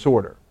reverse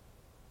order.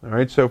 All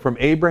right, so from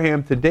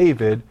Abraham to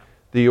David,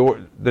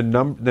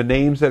 the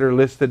names that are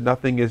listed,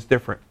 nothing is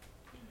different.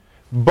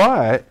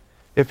 But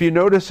if you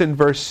notice in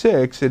verse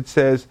 6, it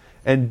says,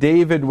 and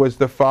David was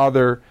the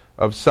father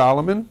of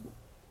Solomon.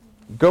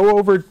 Go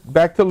over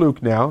back to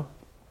Luke now,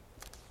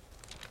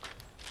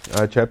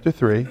 chapter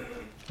 3,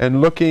 and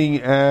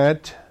looking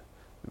at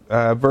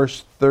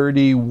verse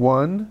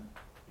 31.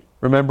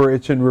 Remember,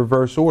 it's in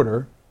reverse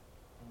order.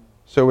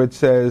 So it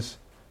says,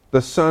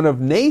 the son of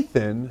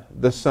Nathan,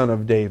 the son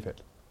of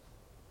David.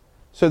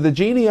 So the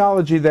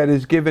genealogy that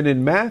is given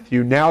in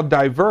Matthew now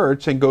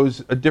diverts and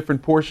goes a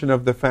different portion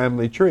of the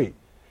family tree.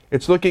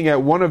 It's looking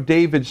at one of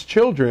David's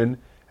children,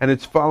 and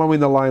it's following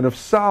the line of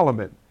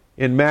Solomon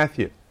in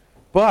Matthew.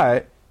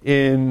 But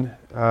in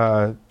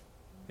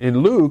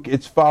Luke,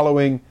 it's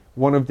following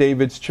one of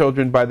David's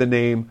children by the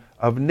name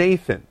of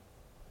Nathan.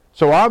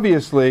 So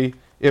obviously,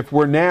 if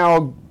we're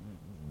now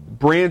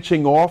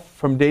branching off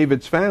from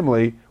David's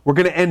family, we're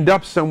going to end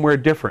up somewhere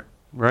different,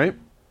 right?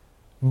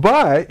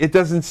 But it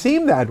doesn't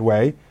seem that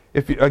way.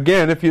 If you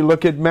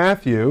look at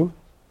Matthew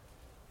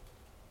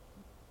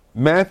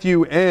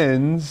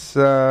ends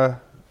in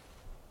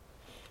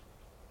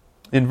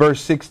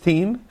verse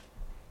 16,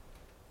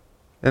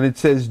 and it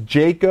says,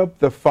 Jacob,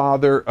 the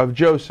father of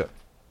Joseph.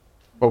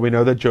 Well, we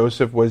know that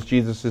Joseph was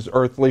Jesus'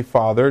 earthly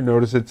father.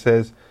 Notice it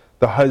says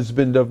the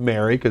husband of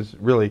Mary, because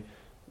really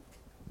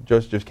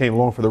Joseph just came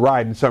along for the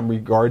ride in some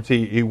regards.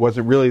 He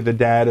wasn't really the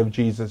dad of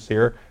Jesus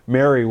here.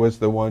 Mary was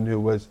the one who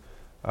was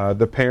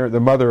the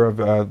mother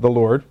of the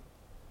Lord.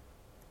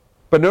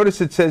 But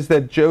notice it says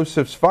that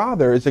Joseph's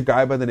father is a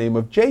guy by the name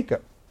of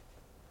Jacob.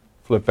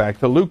 Flip back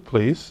to Luke,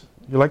 please.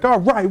 You're like, oh,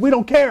 right, we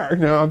don't care.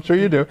 No, I'm sure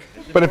you do.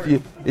 But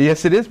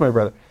yes, it is, my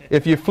brother.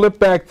 If you flip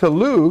back to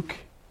Luke,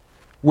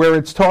 where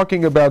it's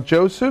talking about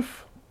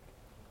Joseph,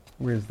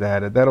 where's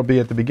that? That'll be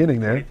at the beginning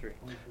there. 23.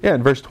 Yeah,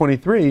 in verse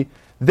 23.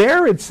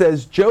 There it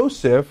says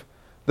Joseph,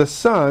 the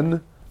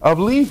son of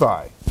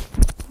Levi.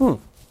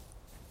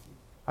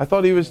 I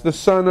thought he was the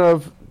son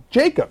of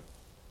Jacob.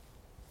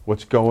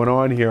 What's going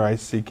on here? I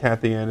see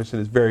Kathy Anderson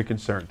is very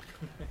concerned.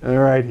 All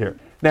right, here.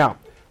 Now,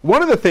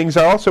 one of the things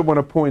I also want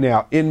to point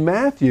out, in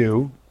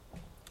Matthew,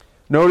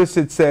 notice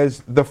it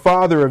says the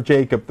father of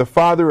Jacob, the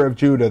father of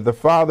Judah, the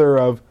father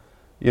of,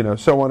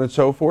 so on and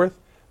so forth.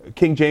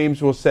 King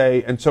James will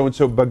say, and so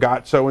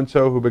begot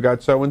so-and-so, who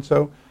begot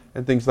so-and-so,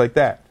 and things like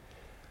that.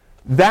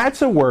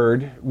 That's a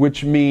word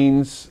which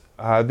means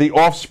the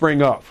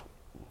offspring of.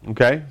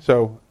 Okay?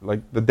 So,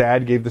 like the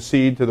dad gave the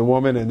seed to the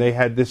woman, and they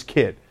had this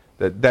kid.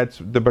 That's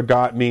the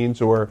begot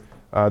means, or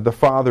the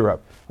father of.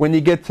 When you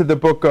get to the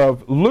book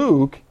of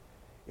Luke,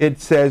 it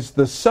says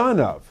the son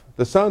of,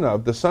 the son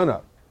of, the son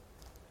of.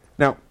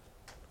 Now,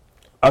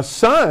 a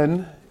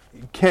son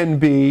can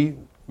be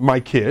my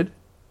kid,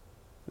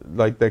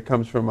 like that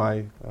comes from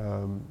my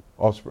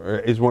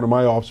offspring, is one of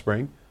my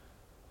offspring,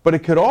 but it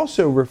could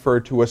also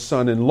refer to a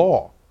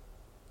son-in-law.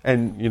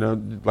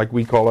 And, like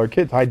we call our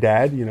kids, hi,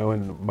 Dad,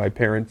 and my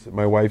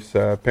wife's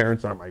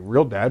parents aren't my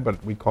real dad,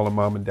 but we call them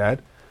Mom and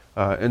Dad,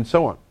 and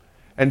so on.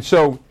 And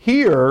so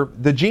here,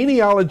 the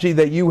genealogy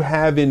that you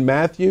have in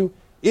Matthew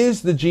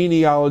is the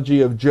genealogy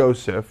of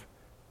Joseph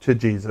to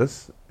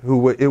Jesus,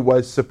 who it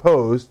was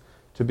supposed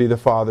to be the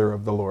father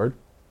of the Lord.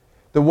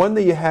 The one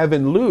that you have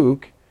in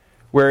Luke,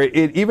 where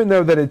even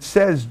though that it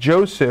says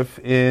Joseph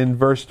in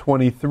verse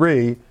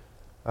 23,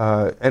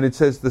 and it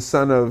says the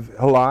son of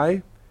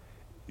Heli,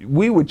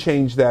 we would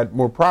change that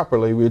more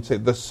properly. We would say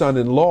the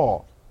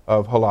son-in-law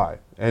of Heli.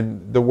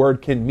 And the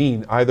word can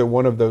mean either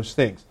one of those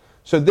things.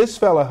 So this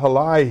fella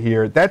Heli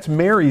here, that's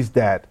Mary's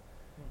dad.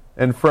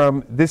 And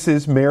this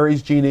is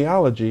Mary's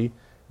genealogy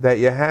that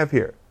you have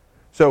here.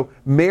 So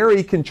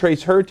Mary can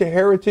trace her to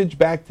heritage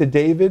back to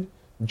David.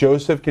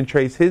 Joseph can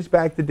trace his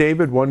back to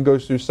David. One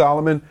goes through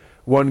Solomon.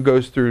 One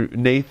goes through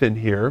Nathan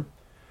here.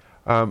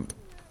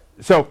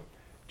 So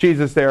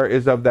Jesus there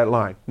is of that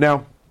line.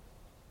 Now,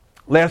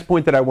 last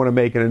point that I want to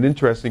make, and an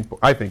interesting,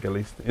 I think at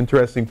least,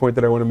 interesting point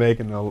that I want to make,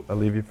 and I'll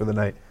leave you for the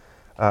night.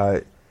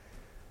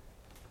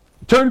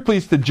 Turn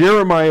please to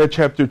Jeremiah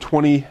chapter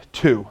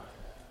 22.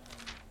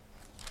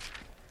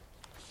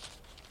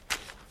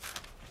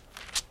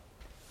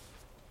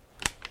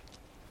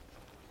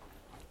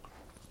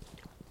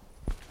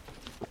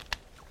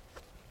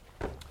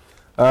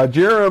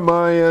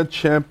 Jeremiah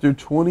chapter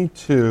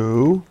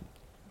 22,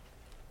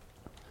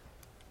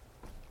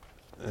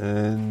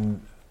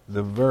 and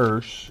the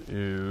verse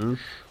is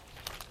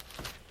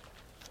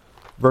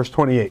verse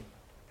 28.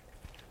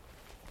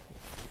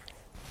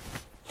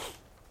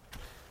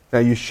 Now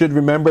you should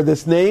remember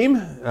this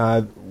name.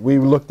 We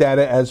looked at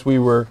it as we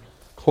were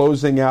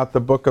closing out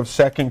the book of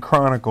 2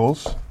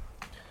 Chronicles.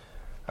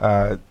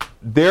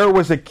 There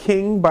was a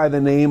king by the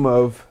name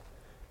of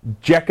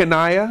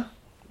Jeconiah.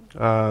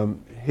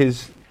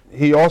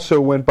 He also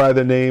went by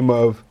the name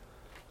of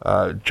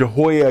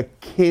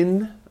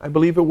Jehoiakim, I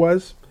believe it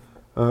was.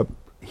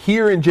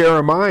 Here in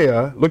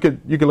Jeremiah, you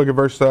can look at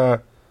verse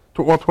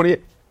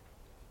 28.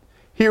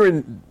 Here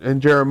in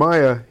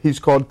Jeremiah, he's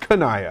called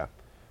Coniah.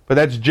 But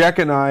that's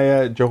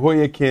Jeconiah,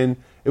 Jehoiakim.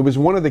 It was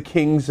one of the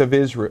kings of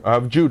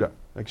Judah.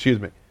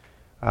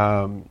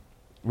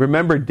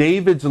 Remember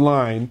David's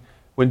line,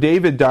 when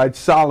David died,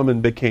 Solomon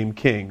became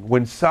king.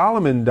 When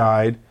Solomon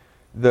died,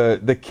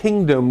 the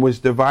kingdom was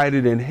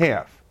divided in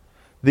half.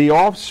 The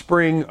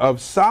offspring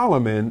of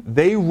Solomon,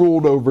 they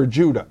ruled over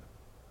Judah.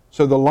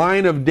 So the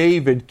line of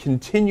David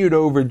continued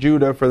over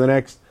Judah for the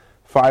next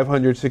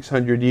 500,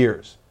 600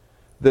 years.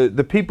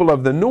 The people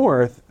of the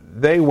north,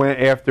 they went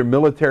after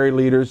military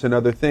leaders and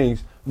other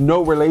things.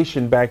 No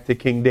relation back to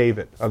King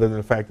David, other than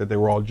the fact that they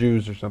were all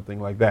Jews or something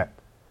like that.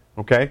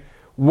 Okay?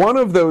 One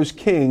of those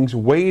kings,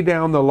 way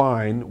down the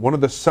line, one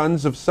of the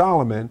sons of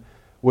Solomon,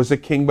 was a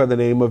king by the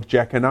name of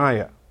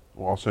Jeconiah,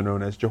 also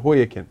known as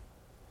Jehoiakim.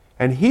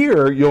 And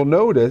here you'll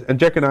notice, and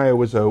Jeconiah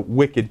was a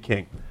wicked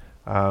king,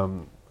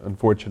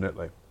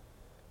 unfortunately.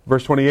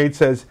 Verse 28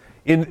 says,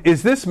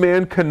 is this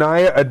man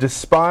Coniah a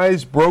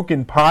despised,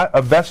 broken pot,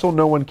 a vessel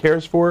no one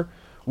cares for?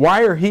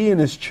 Why are he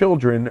and his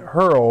children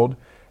hurled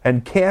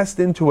and cast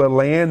into a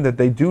land that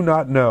they do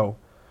not know?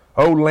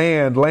 O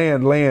land,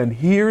 land, land,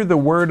 hear the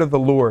word of the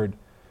Lord.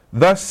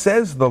 Thus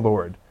says the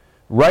Lord,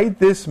 write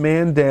this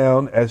man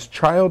down as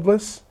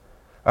childless,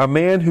 a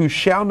man who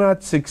shall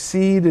not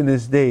succeed in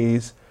his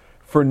days,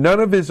 for none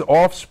of his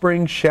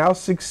offspring shall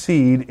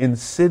succeed in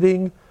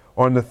sitting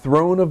on the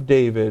throne of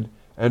David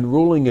and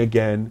ruling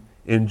again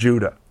in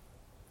Judah.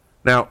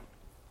 Now,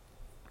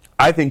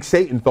 I think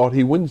Satan thought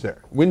he wins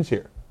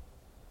here.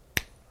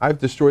 I've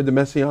destroyed the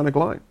messianic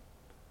line.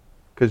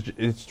 Because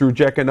it's through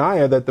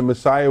Jeconiah that the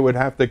Messiah would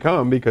have to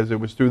come, because it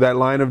was through that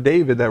line of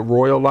David, that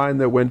royal line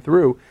that went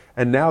through,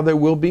 and now there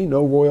will be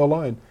no royal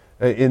line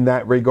in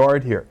that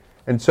regard here.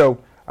 And so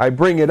I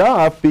bring it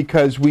up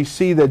because we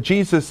see that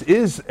Jesus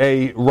is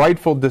a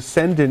rightful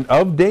descendant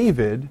of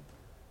David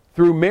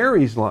through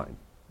Mary's line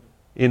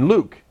in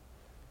Luke,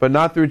 but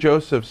not through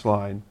Joseph's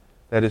line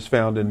that is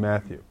found in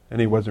Matthew.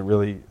 And he wasn't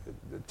really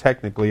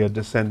technically a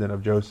descendant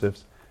of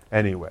Joseph's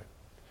anyway.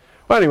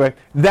 Well, anyway,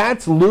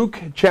 that's Luke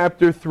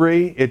chapter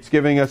 3. It's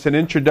giving us an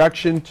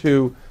introduction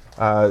to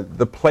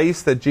the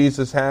place that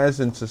Jesus has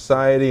in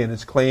society and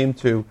his claim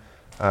to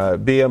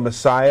be a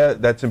Messiah.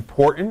 That's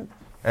important,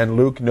 and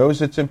Luke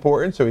knows it's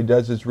important, so he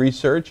does his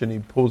research and he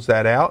pulls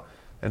that out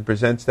and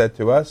presents that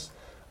to us.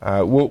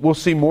 We'll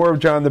see more of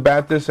John the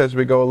Baptist as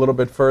we go a little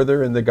bit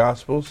further in the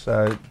Gospels.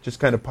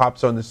 Just kind of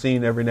pops on the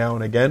scene every now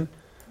and again.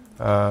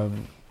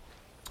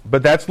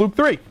 But that's Luke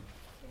 3.